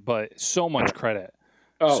might, but so much credit,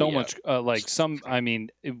 much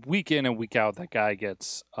week in and week out, that guy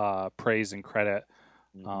gets praise and credit.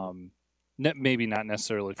 Mm-hmm. Maybe not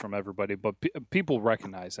necessarily from everybody, but people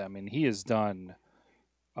recognize that. I mean, he has done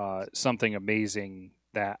something amazing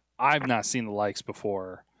that I've not seen the likes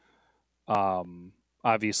before.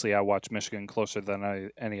 Obviously, I watch Michigan closer than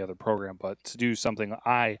any other program, but to do something,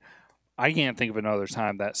 I can't think of another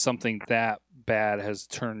time that something that bad has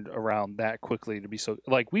turned around that quickly to be so.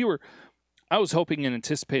 Like I was hoping and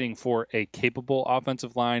anticipating for a capable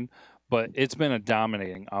offensive line, but it's been a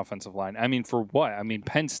dominating offensive line. I mean, for what? I mean,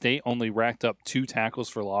 Penn State only racked up 2 tackles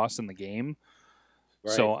for loss in the game.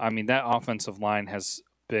 Right. So, I mean, that offensive line has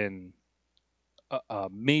been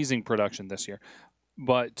amazing production this year.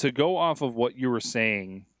 But to go off of what you were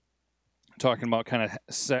saying, talking about kind of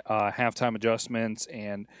halftime adjustments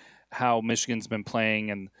and how Michigan's been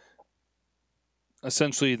playing, and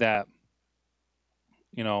essentially that,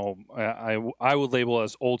 you know, I would label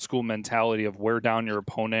as old school mentality of wear down your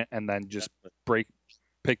opponent and then just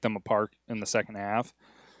pick them apart in the second half.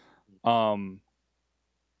 I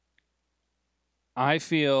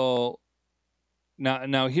feel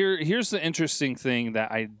now here's the interesting thing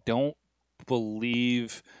that I don't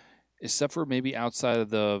believe, except for maybe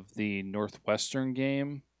outside of the Northwestern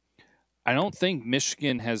game, I don't think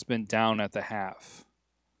Michigan has been down at the half,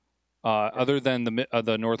 other than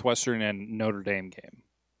the Northwestern and Notre Dame game.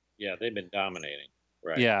 Yeah, they've been dominating.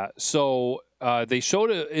 Right. Yeah, so they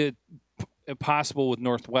showed it possible with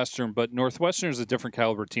Northwestern, but Northwestern is a different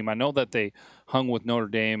caliber team. I know that they hung with Notre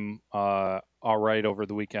Dame all right over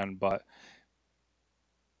the weekend, but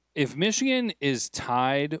if Michigan is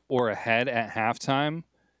tied or ahead at halftime,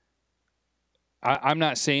 I'm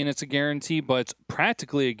not saying it's a guarantee, but it's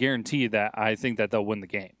practically a guarantee that I think that they'll win the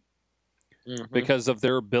game. Mm-hmm. Because of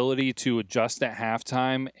their ability to adjust at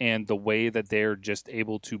halftime and the way that they're just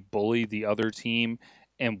able to bully the other team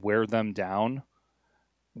and wear them down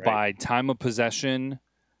by time of possession.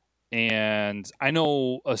 And I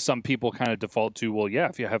know some people kind of default to, well, yeah,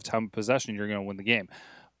 if you have time of possession, you're going to win the game.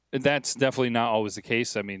 That's definitely not always the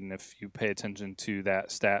case. I mean, if you pay attention to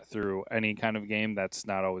that stat through any kind of game, that's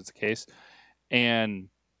not always the case.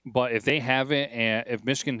 But if they have it, and if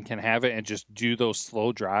Michigan can have it and just do those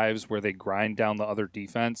slow drives where they grind down the other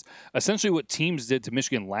defense, essentially what teams did to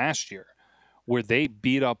Michigan last year, where they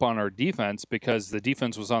beat up on our defense because the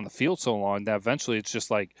defense was on the field so long that eventually it's just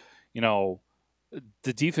like, you know,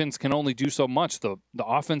 the defense can only do so much. The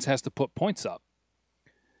offense has to put points up.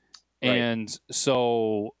 Right. And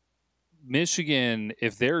so Michigan,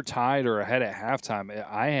 if they're tied or ahead at halftime,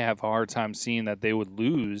 I have a hard time seeing that they would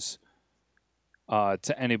lose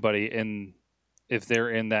to anybody if they're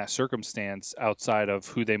in that circumstance outside of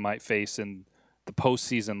who they might face in the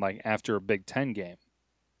postseason, like after a Big Ten game.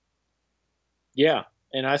 Yeah,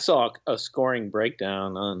 and I saw a scoring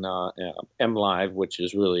breakdown on MLive, which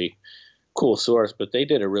is really cool source, but they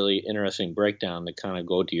did a really interesting breakdown to kind of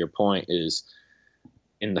go to your point is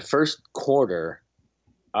in the first quarter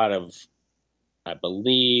out of, I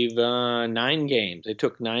believe, 9 games. They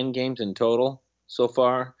took 9 games in total so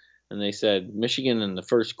far. And they said Michigan in the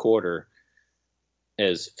first quarter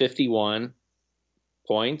has 51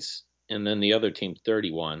 points, and then the other team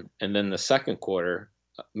 31. And then the second quarter,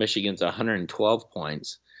 Michigan's 112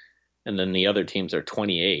 points, and then the other teams are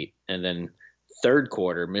 28. And then third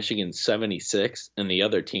quarter, Michigan's 76, and the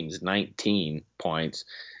other team's 19 points.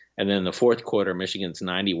 And then the fourth quarter, Michigan's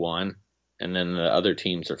 91, and then the other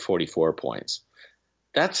teams are 44 points.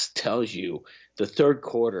 That tells you the third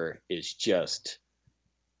quarter is just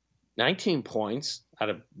 19 points out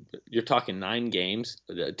of, you're talking 9 games,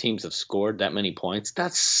 the teams have scored that many points.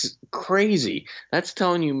 That's crazy. That's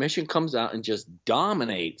telling you Michigan comes out and just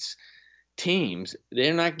dominates teams.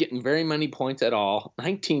 They're not getting very many points at all.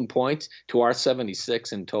 19 points to our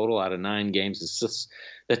 76 in total out of 9 games. It's just,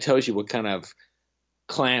 that tells you what kind of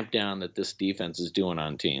clamp down that this defense is doing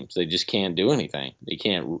on teams. They just can't do anything. They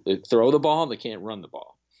can't throw the ball. They can't run the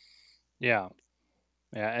ball. Yeah.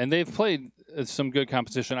 Yeah, and they've played some good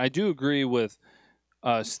competition. I do agree with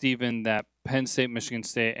Stephen that Penn State, Michigan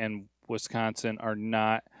State, and Wisconsin are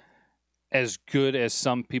not as good as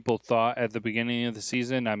some people thought at the beginning of the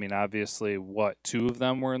season. I mean, obviously, 2 of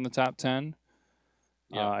them were in the top 10.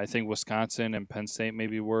 Yeah. I think Wisconsin and Penn State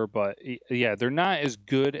maybe were, but yeah, they're not as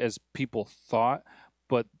good as people thought,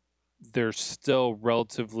 but they're still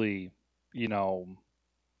relatively, you know,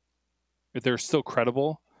 they're still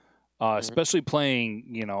credible. Especially playing,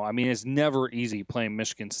 you know, I mean, it's never easy playing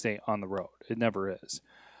Michigan State on the road. It never is.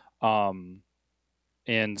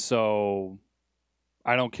 And so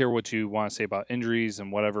I don't care what you want to say about injuries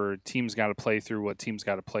and whatever. Teams got to play through what teams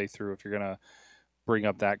got to play through. If you're going to bring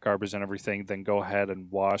up that garbage and everything, then go ahead and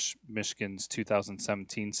wash Michigan's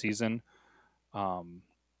 2017 season.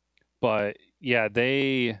 But, yeah,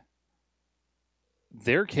 they're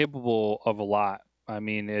capable of a lot. I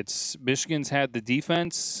mean, Michigan's had the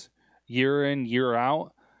defense year in, year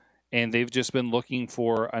out, and they've just been looking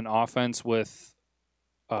for an offense with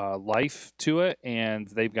life to it, and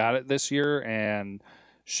they've got it this year, and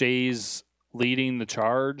Shea's leading the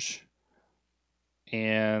charge,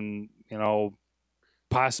 and, you know,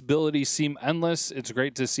 possibilities seem endless. It's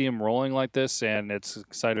great to see him rolling like this, and it's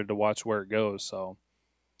excited to watch where it goes. So,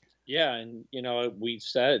 Yeah, and we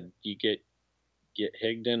said you get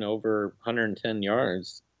Higdon over 110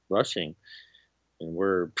 yards rushing, and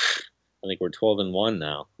I think we're 12-1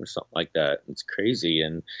 now or something like that. It's crazy,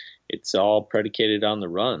 and it's all predicated on the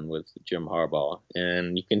run with Jim Harbaugh.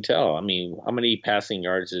 And you can tell. I mean, how many passing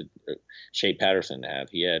yards did Shea Patterson have?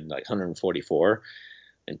 He had like 144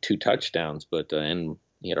 and 2 touchdowns, but and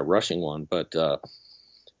he had a rushing one. But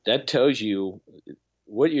that tells you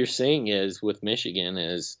what you're seeing is with Michigan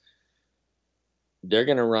is they're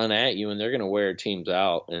going to run at you and they're going to wear teams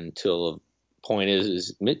out until the point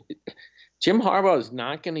is Jim Harbaugh is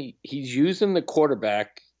not going to. He's using the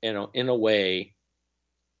quarterback in a way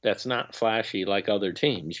that's not flashy like other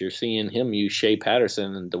teams. You're seeing him use Shea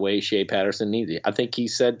Patterson and the way Shea Patterson needs it. I think he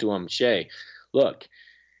said to him, Shea, look,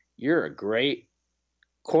 you're a great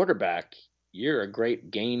quarterback. You're a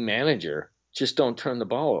great game manager. Just don't turn the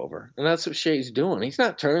ball over. And that's what Shea's doing. He's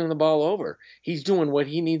not turning the ball over. He's doing what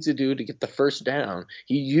he needs to do to get the first down.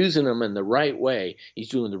 He's using them in the right way. He's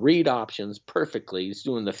doing the read options perfectly. He's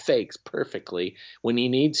doing the fakes perfectly when he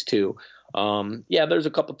needs to. Yeah, there's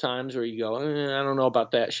a couple times where you go, I don't know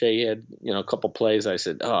about that. Shea had, a couple plays. I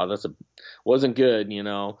said, wasn't good,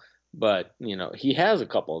 but he has a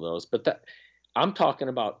couple of those. But I'm talking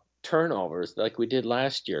about turnovers like we did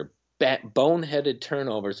last year, boneheaded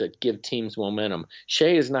turnovers that give teams momentum.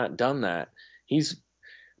 Shea has not done that. He's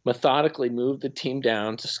methodically moved the team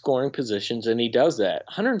down to scoring positions, and he does that.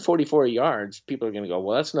 144 yards. People are going to go,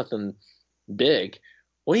 well, that's nothing big.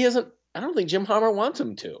 Well, he hasn't. I don't think Jim Harbaugh wants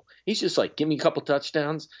him to. He's just like, give me a couple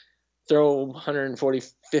touchdowns, throw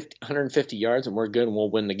 150 yards, and we're good, and we'll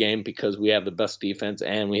win the game because we have the best defense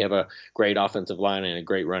and we have a great offensive line and a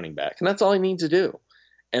great running back. And that's all he needs to do.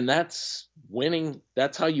 And that's winning.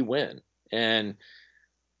 That's how you win. And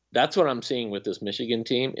that's what I'm seeing with this Michigan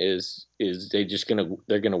team is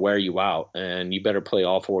they're gonna wear you out, and you better play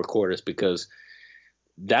all 4 quarters, because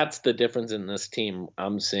that's the difference in this team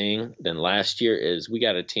I'm seeing than last year. Is we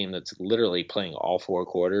got a team that's literally playing all 4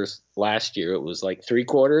 quarters. Last year it was like 3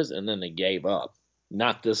 quarters and then they gave up.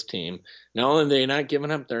 Not this team. Not only are they not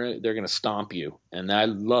giving up, they're going to stomp you, and I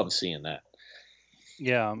love seeing that.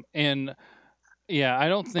 Yeah, and I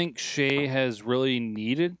don't think Shea has really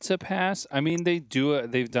needed to pass. I mean, they do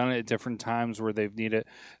it. They've done it at different times where they've needed.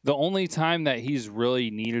 The only time that he's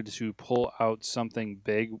really needed to pull out something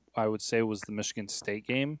big, I would say, was the Michigan State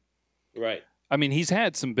game. Right. I mean, he's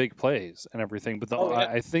had some big plays and everything, but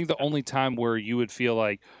I think the only time where you would feel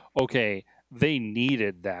like, okay, they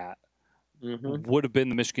needed that would have been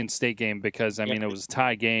the Michigan State game, because I mean, it was a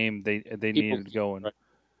tie game. They needed to go and. Right.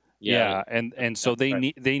 Yeah, and so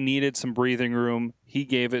they needed some breathing room. He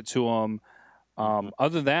gave it to them. Other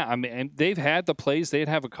than that, I mean, and they've had the plays. They'd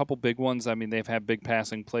have a couple big ones. I mean, they've had big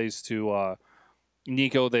passing plays to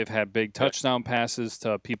Nico. They've had big touchdown passes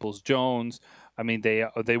to Peoples-Jones. I mean, they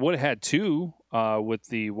would have had 2 with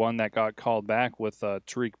the one that got called back with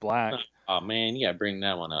Tariq Black. Oh man, you gotta bring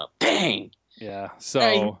that one up. Dang. Yeah. So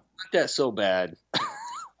hey, that's so bad.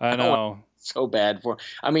 I know. So bad for.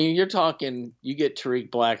 I mean, you're talking. You get Tariq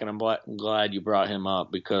Black, and I'm glad you brought him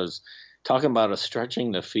up, because talking about a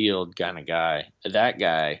stretching the field kind of guy. That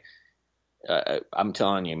guy, I'm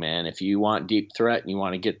telling you, man. If you want deep threat and you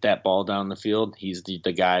want to get that ball down the field, he's the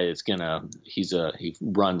guy that's gonna. He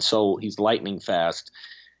runs so he's lightning fast,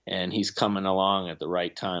 and he's coming along at the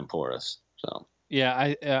right time for us. So yeah,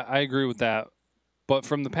 I agree with that. But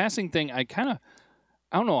from the passing thing, I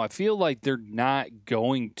don't know. I feel like they're not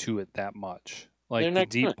going to it that much, like the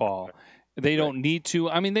deep ball. They don't need to.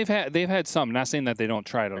 I mean, they've had some. I'm not saying that they don't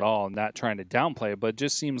try it at all. I'm not trying to downplay it, but it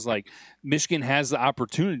just seems like Michigan has the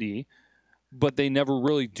opportunity, but they never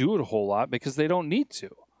really do it a whole lot because they don't need to.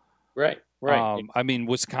 Right. I mean,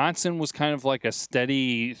 Wisconsin was kind of like a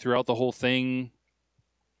steady throughout the whole thing,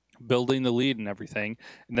 building the lead and everything.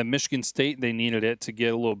 And then Michigan State, they needed it to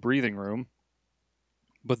get a little breathing room.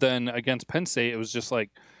 But then against Penn State, it was just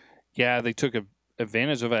like, yeah, they took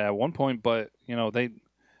advantage of it at one point, but they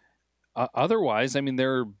otherwise, I mean,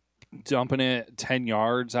 they're dumping it 10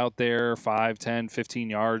 yards out there, 5, 10,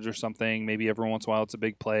 15 yards or something. Maybe every once in a while it's a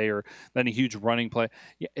big play or then a huge running play.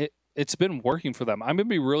 Yeah, it's been working for them. I'm going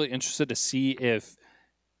to be really interested to see if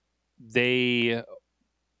they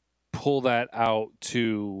pull that out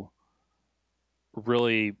to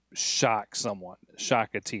really shock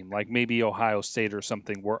a team, like maybe Ohio State or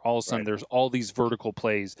something, where all of a sudden there's all these vertical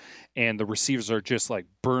plays and the receivers are just like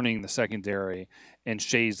burning the secondary and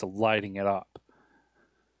Shea's lighting it up.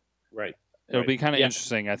 Right. It'll be kind of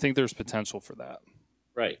interesting. I think there's potential for that.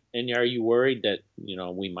 Right. And are you worried that,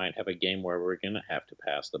 we might have a game where we're going to have to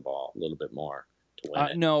pass the ball a little bit more to win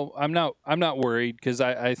it? No, I'm not. I'm not worried because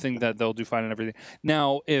I think that they'll do fine and everything.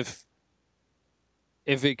 Now, if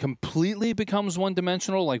it completely becomes one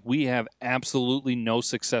dimensional, like we have absolutely no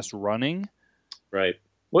success running. Right.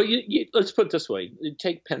 Well, let's put it this way. You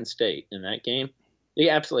take Penn State in that game. They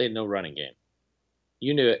absolutely had no running game.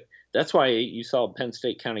 You knew it. That's why you saw Penn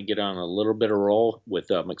State kind of get on a little bit of roll with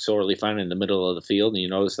McSorley finding the middle of the field. And you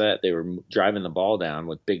notice that they were driving the ball down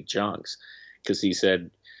with big chunks because he said,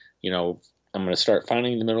 I'm going to start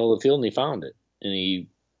finding the middle of the field. And he found it. And he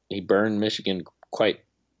burned Michigan quite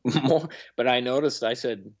more. But I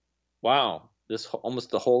said, wow, this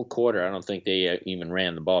almost the whole quarter, I don't think they even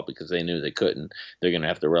ran the ball because they knew they couldn't. They're going to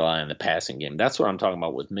have to rely on the passing game. That's what I'm talking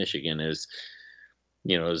about with Michigan is,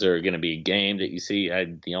 is there going to be a game that you see?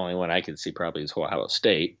 The only one I could see probably is Ohio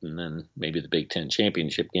State, and then maybe the Big Ten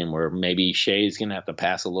championship game where maybe Shea's going to have to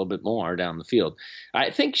pass a little bit more down the field. I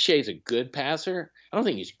think Shea's a good passer. I don't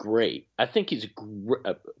think he's great. I think he's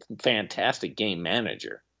a fantastic game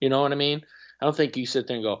manager. You know what I mean? I don't think you sit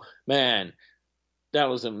there and go, man, that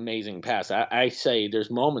was an amazing pass. I say there's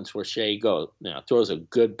moments where Shea throws a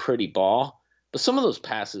good, pretty ball, but some of those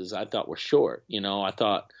passes I thought were short. I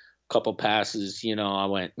thought couple passes, I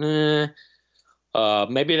went, maybe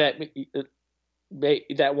that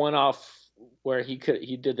one off where he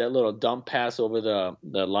did that little dump pass over the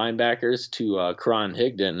linebackers to Karan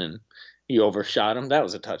Higdon and he overshot him. That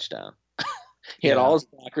was a touchdown. He had all his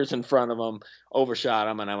blockers in front of him, overshot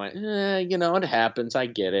him, and I went, it happens. I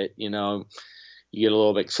get it. You get a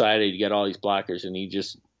little bit excited. You get all these blockers, and he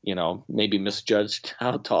just, maybe misjudged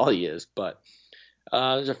how tall he is. But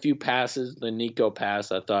there's a few passes. The Nico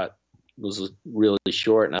pass I thought was really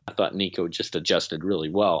short, and I thought Nico just adjusted really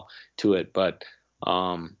well to it. But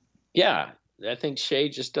I think Shea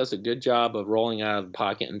just does a good job of rolling out of the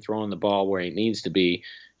pocket and throwing the ball where he needs to be,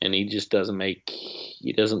 and he just doesn't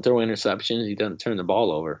throw interceptions. He doesn't turn the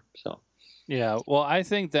ball over. So yeah, well, I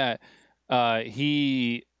think that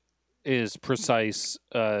he is precise,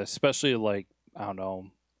 especially like I don't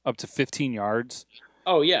know, up to 15 yards.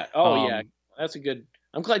 Oh yeah, that's a good.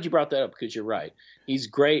 I'm glad you brought that up because you're right. He's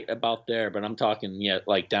great about there, but I'm talking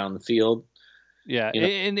like down the field. Yeah,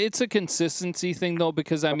 and it's a consistency thing though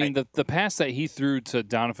because I mean the pass that he threw to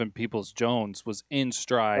Donovan Peoples-Jones was in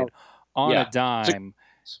stride on a dime,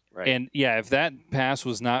 right. And if that pass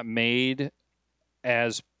was not made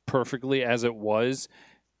as perfectly as it was,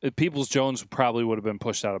 Peoples-Jones probably would have been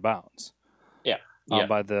pushed out of bounds.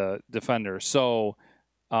 By the defender. So.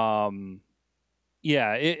 I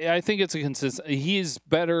think it's a consistent. He's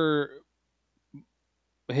better.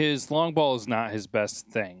 His long ball is not his best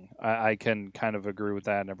thing. I can kind of agree with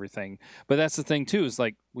that and everything. But that's the thing too. Is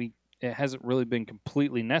like it hasn't really been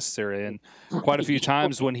completely necessary, and quite a few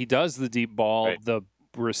times when he does the deep ball, the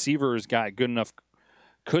receiver's got good enough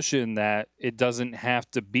cushion that it doesn't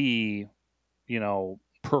have to be,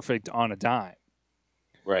 perfect on a dime.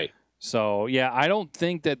 Right. So I don't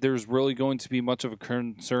think that there's really going to be much of a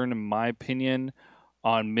concern, in my opinion,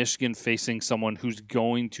 on Michigan facing someone who's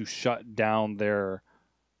going to shut down their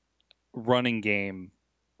running game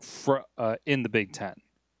in the Big Ten.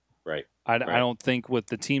 Right. I don't think with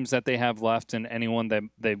the teams that they have left and anyone that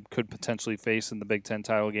they could potentially face in the Big Ten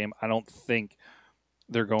title game, I don't think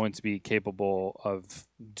they're going to be capable of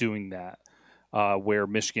doing that, where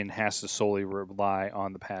Michigan has to solely rely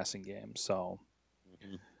on the passing game. So.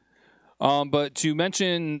 But to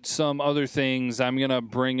mention some other things, I'm going to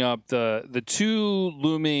bring up the two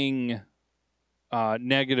looming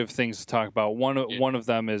negative things to talk about. One of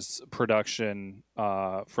them is production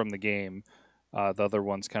from the game. The other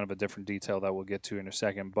one's kind of a different detail that we'll get to in a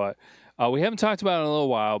second. But we haven't talked about it in a little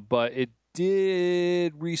while, but it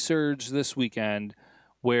did resurge this weekend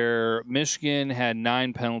where Michigan had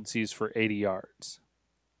 9 penalties for 80 yards.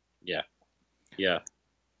 Yeah. Yeah.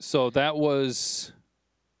 So that was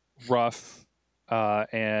rough,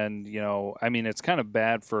 and it's kind of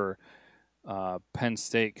bad for Penn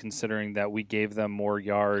State considering that we gave them more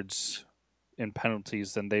yards in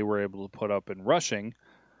penalties than they were able to put up in rushing.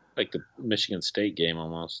 Like the Michigan State game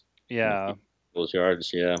almost. Yeah. Those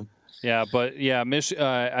yards, yeah. Yeah, but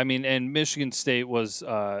and Michigan State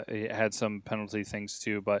had some penalty things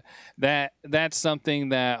too, but that's something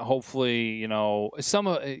that hopefully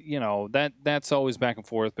that's always back and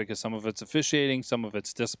forth because some of it's officiating, some of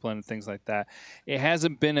it's discipline and things like that. It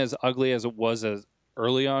hasn't been as ugly as it was as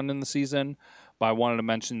early on in the season, but I wanted to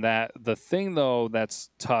mention that. The thing though that's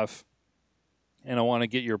tough, and I want to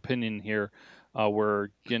get your opinion here. We're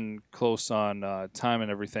getting close on time and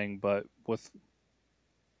everything, but with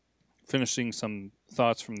finishing some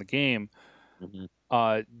thoughts from the game. Mm-hmm.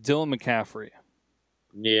 Dylan McCaffrey.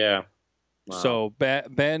 Yeah. Wow. So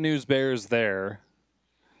bad news bears there.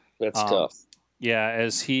 That's tough. Yeah,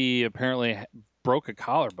 as he apparently broke a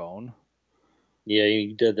collarbone. Yeah,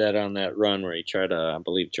 he did that on that run where he tried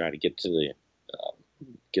to get to the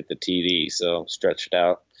get the TD, so stretched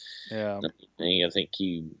out. Yeah. And I think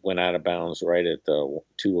he went out of bounds right at the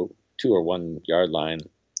 2 or 1 yard line.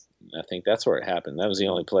 I think that's where it happened. That was the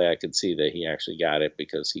only play I could see that he actually got it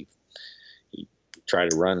because he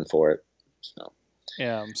tried to run for it. So.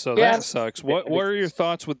 Yeah, so that sucks. What are your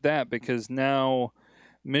thoughts with that? Because now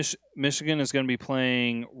Michigan is going to be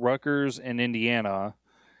playing Rutgers and Indiana,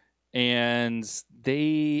 and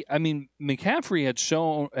McCaffrey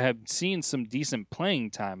had seen some decent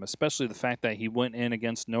playing time, especially the fact that he went in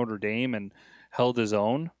against Notre Dame and held his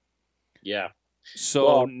own. Yeah.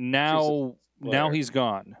 So now he's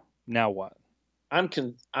gone. Now what? I'm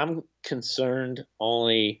concerned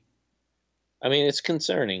only. I mean, it's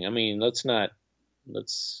concerning. I mean, let's not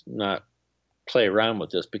play around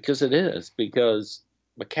with this because it is. Because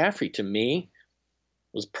McCaffrey, to me,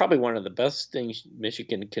 was probably one of the best things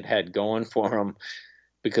Michigan could had going for him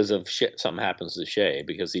because of something happens to Shea,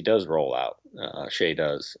 because he does roll out. Shea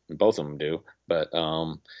does. Both of them do. But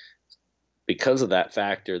because of that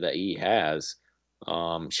factor that he has,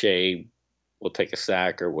 Shea will take a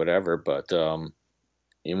sack or whatever. But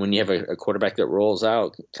and when you have a quarterback that rolls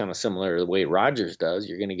out, kind of similar to the way Rodgers does,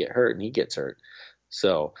 you're going to get hurt, and he gets hurt.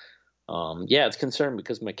 So, it's concerned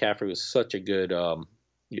because McCaffrey was such a good.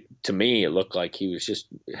 To me, it looked like he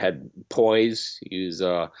had poise. He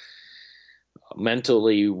was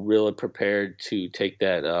mentally really prepared to take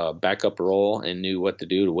that backup role and knew what to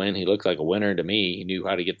do to win. He looked like a winner to me. He knew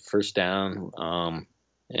how to get the first down,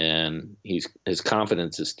 and his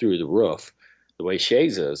confidence is through the roof, the way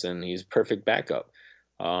Shea's is, and he's perfect backup.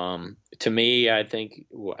 To me, I think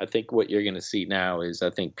what you're going to see now is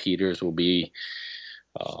I think Peters will be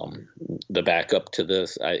the backup to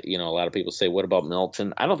this. A lot of people say, what about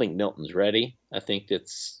Milton? I don't think Milton's ready. I think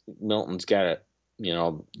Milton's got to,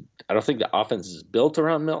 I don't think the offense is built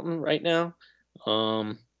around Milton right now.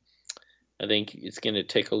 I think it's going to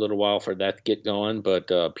take a little while for that to get going,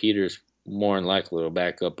 but Peters more than likely will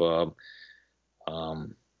back up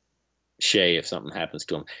Shea if something happens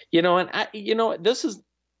to him. This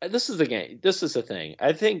is the game. This is the thing.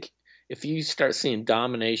 I think if you start seeing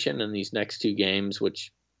domination in these next 2 games,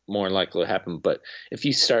 which more likely will happen, but if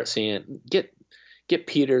you start seeing get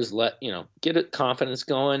Peters, get confidence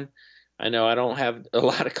going. I know I don't have a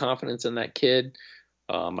lot of confidence in that kid.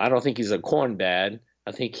 I don't think he's a corn bad.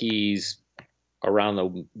 I think he's around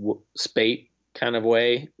the spate kind of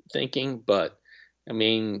way thinking, but I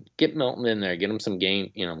mean, get Milton in there, get him some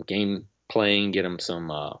game playing, get him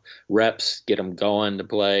some reps, get him going to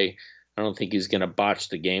play. I don't think he's going to botch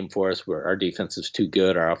the game for us where our defense is too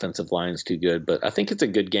good, our offensive line is too good, but I think it's a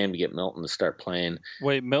good game to get Milton to start playing.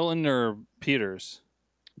 Wait, Milton or Peters?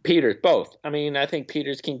 Peters, both. I mean, I think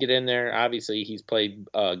Peters can get in there. Obviously, he's played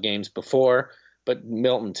games before, but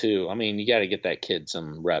Milton too. I mean, you got to get that kid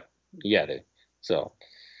some rep. You got to. So,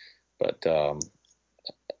 but,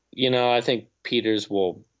 I think Peters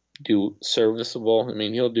will do serviceable. I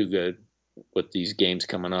mean, he'll do good with these games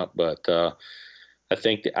coming up, but I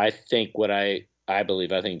think Jim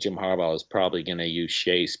Harbaugh is probably going to use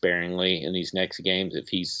Shea sparingly in these next games. If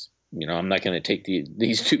he's, I'm not going to take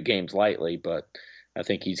these 2 games lightly, but I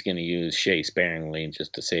think he's going to use Shea sparingly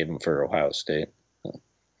just to save him for Ohio State.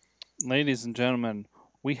 Ladies and gentlemen,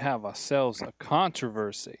 we have ourselves a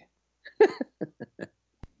controversy.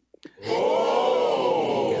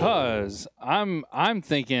 Because I'm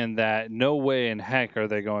thinking that no way in heck are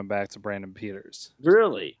they going back to Brandon Peters.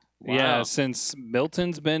 Really? Wow. Yeah, since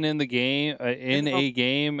Milton's been in the game, a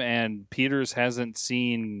game, and Peters hasn't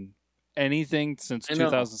seen anything since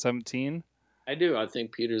 2017. I do. I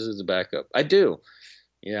think Peters is a backup. I do.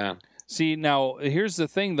 Yeah. See, now here's the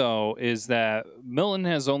thing, though, is that Milton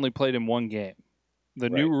has only played in 1 game.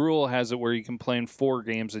 The new rule has it where you can play in 4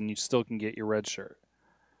 games and you still can get your red shirt.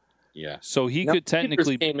 Yeah. So he could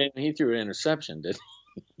technically came in. He threw an interception, didn't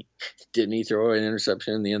he? Didn't he throw an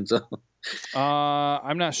interception in the end zone?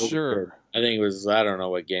 I'm not sure. I think it was. I don't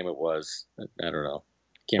know what game it was. I don't know.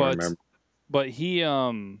 Can't remember. But he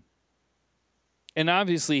and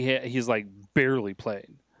obviously he's like barely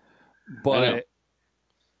played. But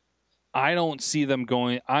I don't see them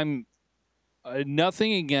going. I'm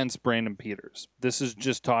nothing against Brandon Peters. This is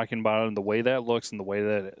just talking about him, the way that looks and the way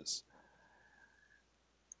that it is.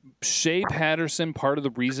 Shea Patterson, part of the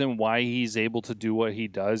reason why he's able to do what he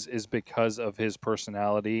does is because of his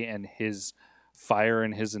personality and his fire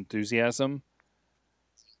and his enthusiasm.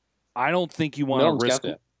 I don't think you want to risk.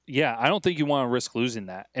 yeah, I don't think you want to risk losing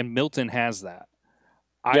that. And Milton has that.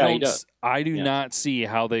 Yeah, he does. I do Yeah. not see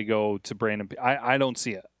how they go to Brandon. I don't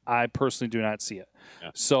see it. I personally do not see it.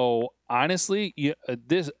 Yeah. So honestly,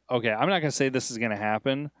 okay. I'm not going to say this is going to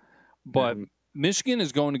happen, but Michigan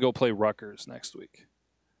is going to go play Rutgers next week.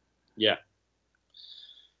 Yeah.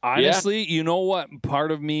 Honestly, you know what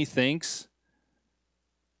part of me thinks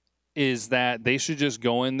is that they should just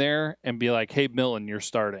go in there and be like, "Hey, Milton, you're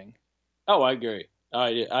starting." Oh, I agree.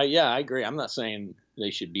 I agree. I'm not saying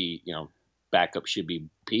they should be, backup should be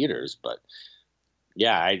Peters, but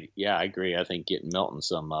I agree. I think getting Milton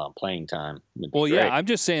some playing time would be Well, great. yeah, I'm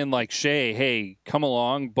just saying, like, Shea, hey, come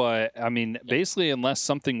along. But, I mean, basically, unless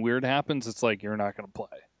something weird happens, it's like you're not going to play.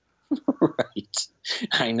 Right.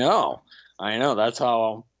 I know. That's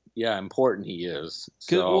how important he is.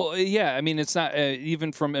 So, Well, yeah, I mean, it's not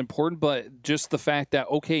even from important, but just the fact that,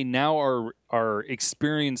 okay, now our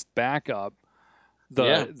experienced backup,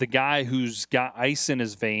 the guy who's got ice in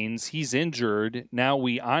his veins, he's injured. Now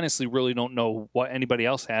we honestly really don't know what anybody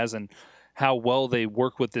else has and how well they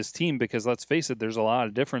work with this team, because let's face it, there's a lot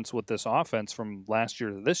of difference with this offense from last year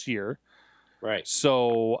to this year. right.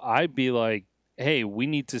 So I'd be like, hey, we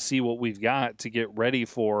need to see what we've got to get ready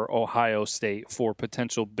for Ohio State, for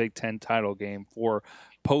potential Big Ten title game, for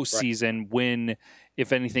postseason when,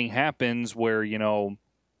 if anything happens where,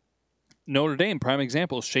 Notre Dame, prime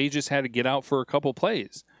example, Shea just had to get out for a couple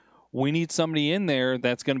plays. We need somebody in there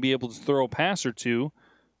that's going to be able to throw a pass or two,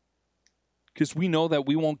 because we know that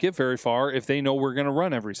we won't get very far if they know we're going to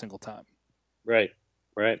run every single time. Right.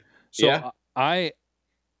 So I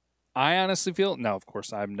honestly feel, now, of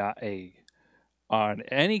course, I'm not on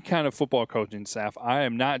any kind of football coaching staff. I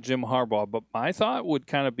am not Jim Harbaugh, but my thought would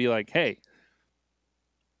kind of be like, hey,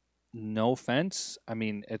 no offense. I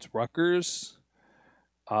mean, it's Rutgers.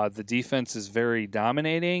 The defense is very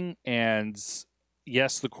dominating, and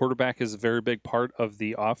yes, the quarterback is a very big part of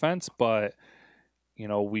the offense, but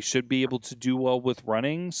we should be able to do well with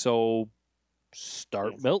running, so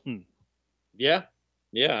start Milton. Yeah.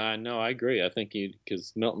 I know. I agree. I think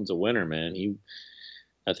because Milton's a winner, man.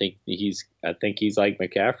 I think he's like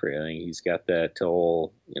McCaffrey. I think he's got that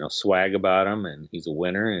whole swag about him, and he's a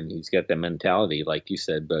winner, and he's got that mentality, like you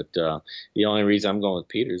said. But the only reason I'm going with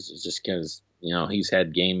Peters is just because he's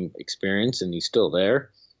had game experience and he's still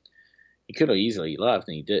there. He could have easily left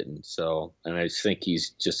and he didn't. So, and I just think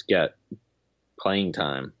he's just got playing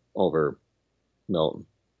time over Milton.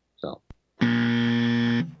 So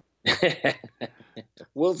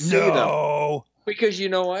we'll see though. Because you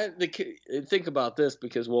know what? Think about this,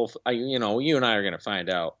 because you and I are going to find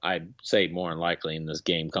out, I'd say more than likely, in this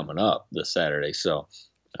game coming up this Saturday. So,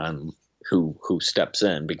 who steps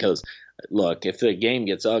in? Because look, if the game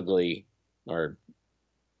gets ugly, we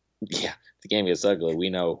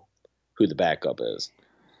know who the backup is.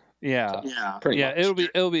 Yeah, so, pretty much.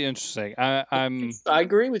 It'll be interesting. I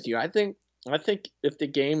agree with you. I think if the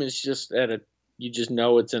game is just you just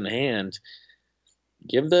know it's in hand.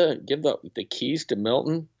 Give the keys to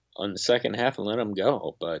Milton on the second half and let him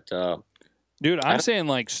go. But dude, I'm saying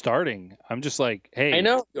like starting. I'm just like, hey, I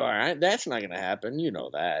know. All right, that's not going to happen. You know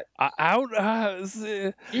that.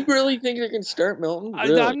 You really think they can start Milton?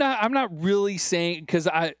 Really? I'm not really saying, because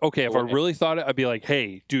if I really thought it, I'd be like,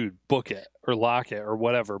 hey, dude, book it or lock it or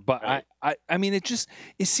whatever. But right. I mean, it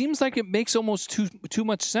seems like it makes almost too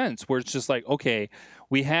much sense, where it's just like, okay,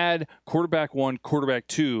 we had quarterback 1, quarterback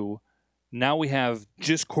 2. Now we have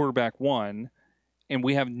just quarterback 1, and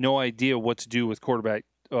we have no idea what to do with quarterback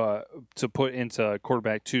to put into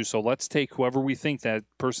quarterback 2. So let's take whoever we think that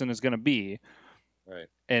person is going to be, right,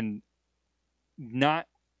 and not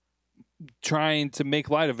trying to make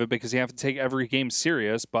light of it, because you have to take every game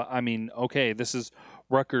serious. But I mean, okay, this is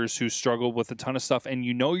Rutgers, who struggled with a ton of stuff, and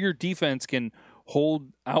your defense can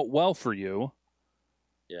hold out well for you.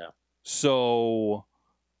 Yeah. So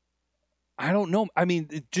I don't know. I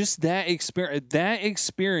mean, just that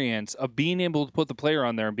experience of being able to put the player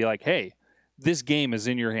on there and be like, hey, this game is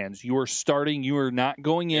in your hands. You are starting. You are not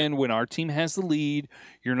going in when our team has the lead.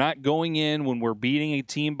 You're not going in when we're beating a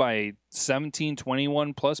team by 17,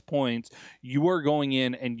 21 plus points. You are going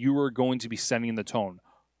in and you are going to be setting the tone.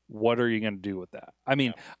 What are you going to do with that? I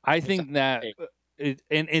mean, I think that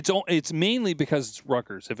it's mainly because it's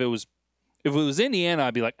Rutgers. If it was Indiana,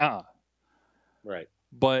 I'd be like, right.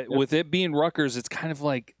 But with it being Rutgers, it's kind of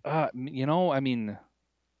like, I mean,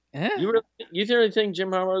 You really think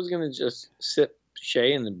Jim Harbaugh is going to just sit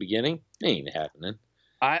Shea in the beginning? It ain't happening.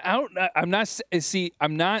 I'm not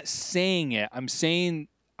saying it. I'm saying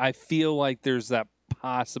I feel like there's that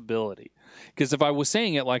possibility. Because if I was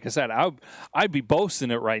saying it, like I said, I'd be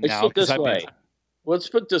boasting it right now. This way. Well, let's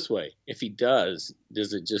put it this way: if he does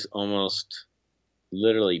it just almost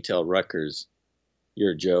literally tell Rutgers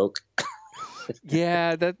you're a joke?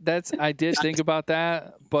 Yeah, that's I did think about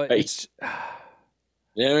that, but Right. it's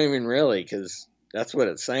They don't even really, because that's what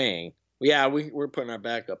it's saying. Yeah, we're putting our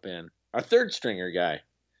backup in. Our third stringer guy.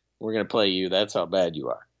 We're gonna play you. That's how bad you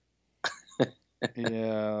are.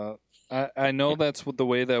 yeah. I know that's what the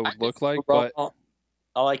way that would look like, but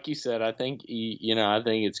Like you said, I think I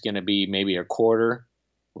think it's gonna be maybe a quarter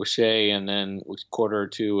with Shea, and then a quarter or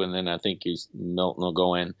two, and then I think Milton will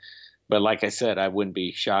go in. But like I said, I wouldn't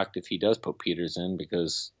be shocked if he does put Peters in,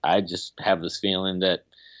 because I just have this feeling that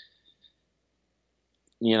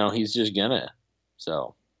he's just gonna.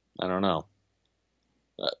 So I don't know.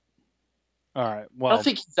 all right. I Well, don't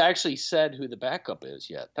think he's actually said who the backup is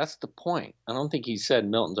yet. That's the point. I don't think he said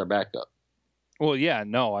Milton's our backup. well, yeah,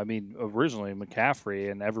 no. I mean, originally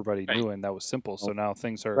McCaffrey and everybody Right. knew, and that was simple. So now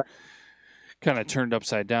things are Right. kind of turned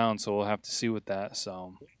upside down. So we'll have to see with that.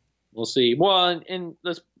 So We'll see. Well, and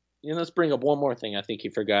let's bring up one more thing. I think he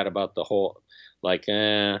forgot about the whole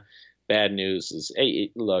bad news is.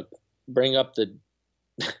 Hey, look, bring up the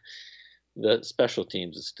special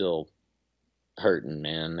teams is still hurting,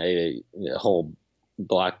 man. The whole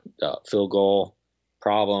block field goal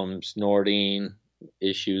problems, Nordine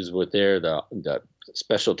issues with the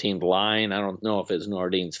special team line. I don't know if it's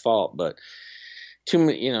Nordine's fault, but too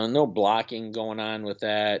many, no blocking going on with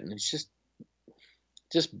that, and it's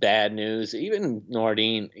just bad news. Even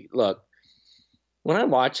Nordine, look, when I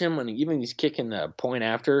watch him, and even he's kicking the point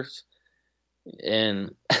afters,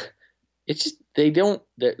 and it's just they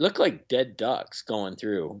look like dead ducks going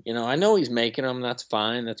through. I know he's making them. That's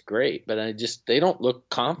fine. That's great. But they don't look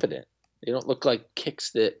confident. They don't look like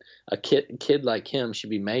kicks that a kid like him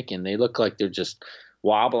should be making. They look like they're just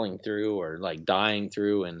wobbling through or like dying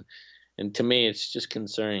through. And to me, it's just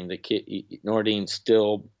concerning. The kid Nordine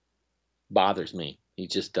still bothers me. He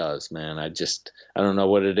just does, man. I don't know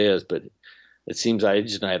what it is, but it seems I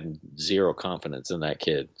have zero confidence in that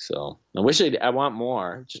kid. So I wish I want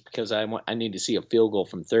more, just because I need to see a field goal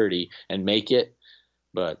from 30 and make it.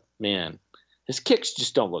 But man, his kicks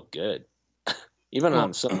just don't look good, even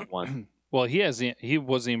on some one. well, he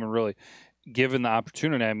wasn't even really given the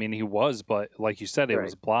opportunity. I mean, he was, but like you said, it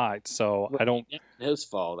was blocked. So I don't. His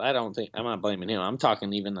fault. I'm not blaming him. I'm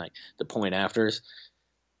talking even like the point afters.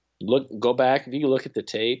 Go back. If you look at the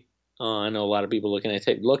tape. I know a lot of people looking at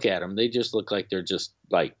tape. Look at them. They just look like they're just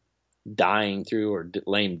like dying through or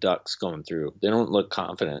lame ducks going through. They don't look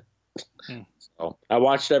confident. So I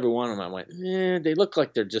watched every one of them. I went, they look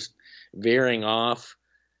like they're just veering off.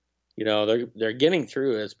 They're getting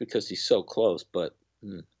through. It's because he's so close, but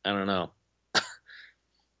I don't know.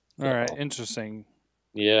 All right, interesting.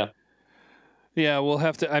 Yeah. Yeah, we'll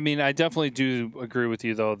have to. I mean, I definitely do agree with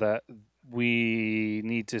you, though, that we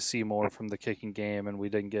need to see more from the kicking game, and we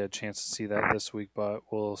didn't get a chance to see that this week, but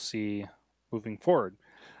we'll see moving forward.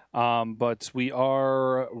 But we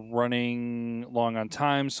are running long on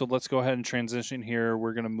time, so let's go ahead and transition here.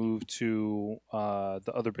 We're going to move to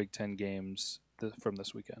the other Big Ten games from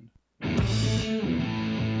this weekend.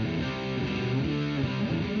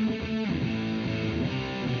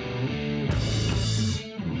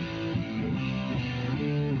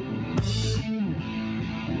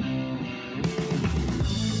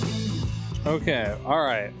 Okay, all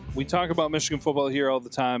right. We talk about Michigan football here all the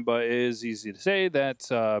time, but it is easy to say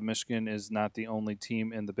that Michigan is not the only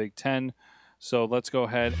team in the Big Ten. So let's go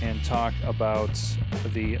ahead and talk about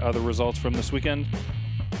the other results from this weekend.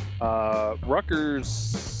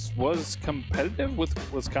 Rutgers was competitive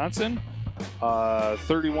with Wisconsin.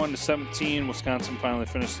 31-17, Wisconsin finally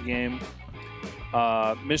finished the game.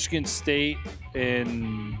 Michigan State,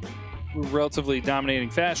 in relatively dominating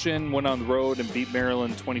fashion, went on the road and beat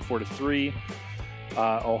Maryland 24-3.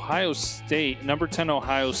 Ohio State, number 10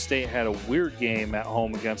 Ohio State, had a weird game at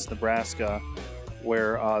home against Nebraska,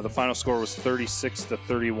 where the final score was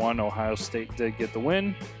 36-31. Ohio State did get the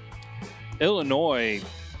win. Illinois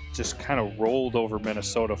just kind of rolled over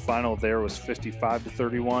Minnesota. Final there was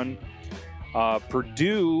 55-31.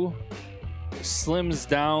 Purdue slims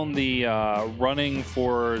down the running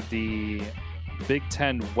for the Big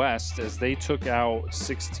Ten West as they took out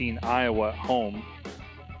 16 Iowa at home,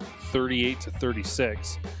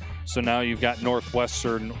 38-36. So now you've got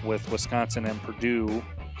Northwestern with Wisconsin and Purdue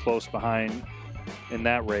close behind in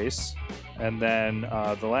that race. And then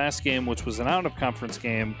the last game, which was an out-of-conference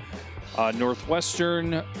game,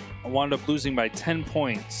 Northwestern wound up losing by 10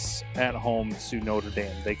 points at home to Notre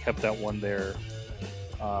Dame. They kept that one there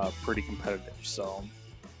pretty competitive. So,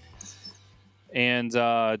 and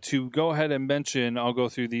to go ahead and mention, I'll go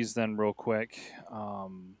through these then real quick.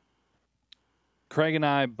 Craig and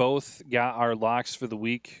I both got our locks for the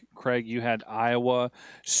week. Craig, you had Iowa.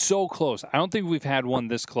 So close. I don't think we've had one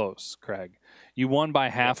this close, Craig. You won by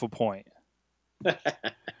half a point.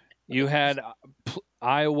 You had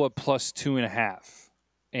Iowa plus 2.5,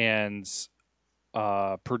 and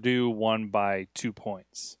Purdue won by 2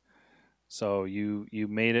 points. So you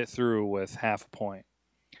made it through with half a point.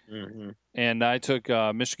 Mm-hmm. And I took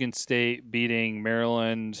Michigan State beating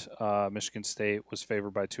Maryland. Michigan State was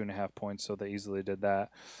favored by 2.5 points, so they easily did that.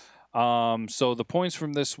 So the points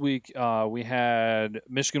from this week, we had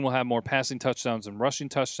Michigan will have more passing touchdowns than rushing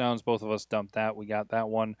touchdowns. Both of us dumped that. We got that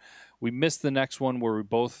one. We missed the next one where we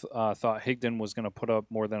both thought Higdon was going to put up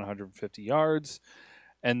more than 150 yards.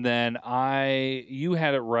 And then you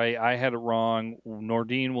had it right. I had it wrong.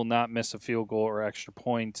 Nordine will not miss a field goal or extra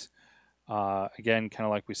point. Again, kind of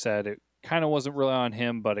like we said, it kind of wasn't really on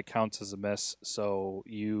him, but it counts as a miss. So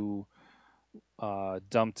you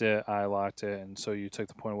dumped it, I locked it, and so you took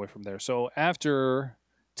the point away from there. So after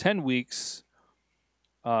 10 weeks,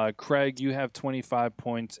 Craig, you have 25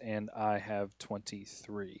 points, and I have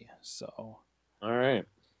 23. So, All right.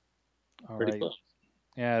 all Pretty right. close.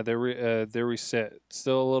 Yeah, there we sit.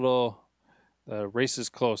 Still a little. The race is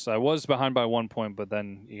close. I was behind by 1 point, but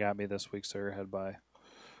then you got me this week, so you're ahead by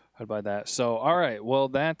that. So, all right. Well,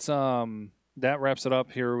 that wraps it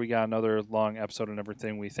up. Here we got another long episode and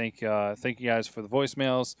everything. We thank you guys for the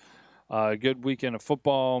voicemails. Good weekend of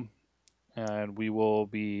football, and we will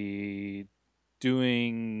be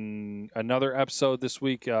doing another episode this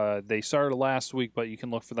week. They started last week, but you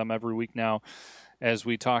can look for them every week now as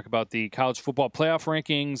we talk about the college football playoff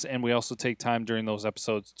rankings, and we also take time during those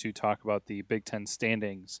episodes to talk about the Big Ten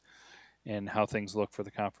standings and how things look for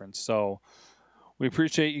the conference. So we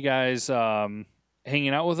appreciate you guys hanging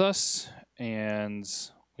out with us, and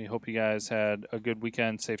we hope you guys had a good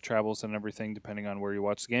weekend, safe travels and everything, depending on where you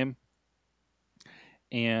watch the game.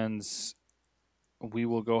 And we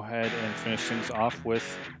will go ahead and finish things off with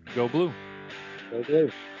Go Blue. Go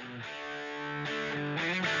Blue.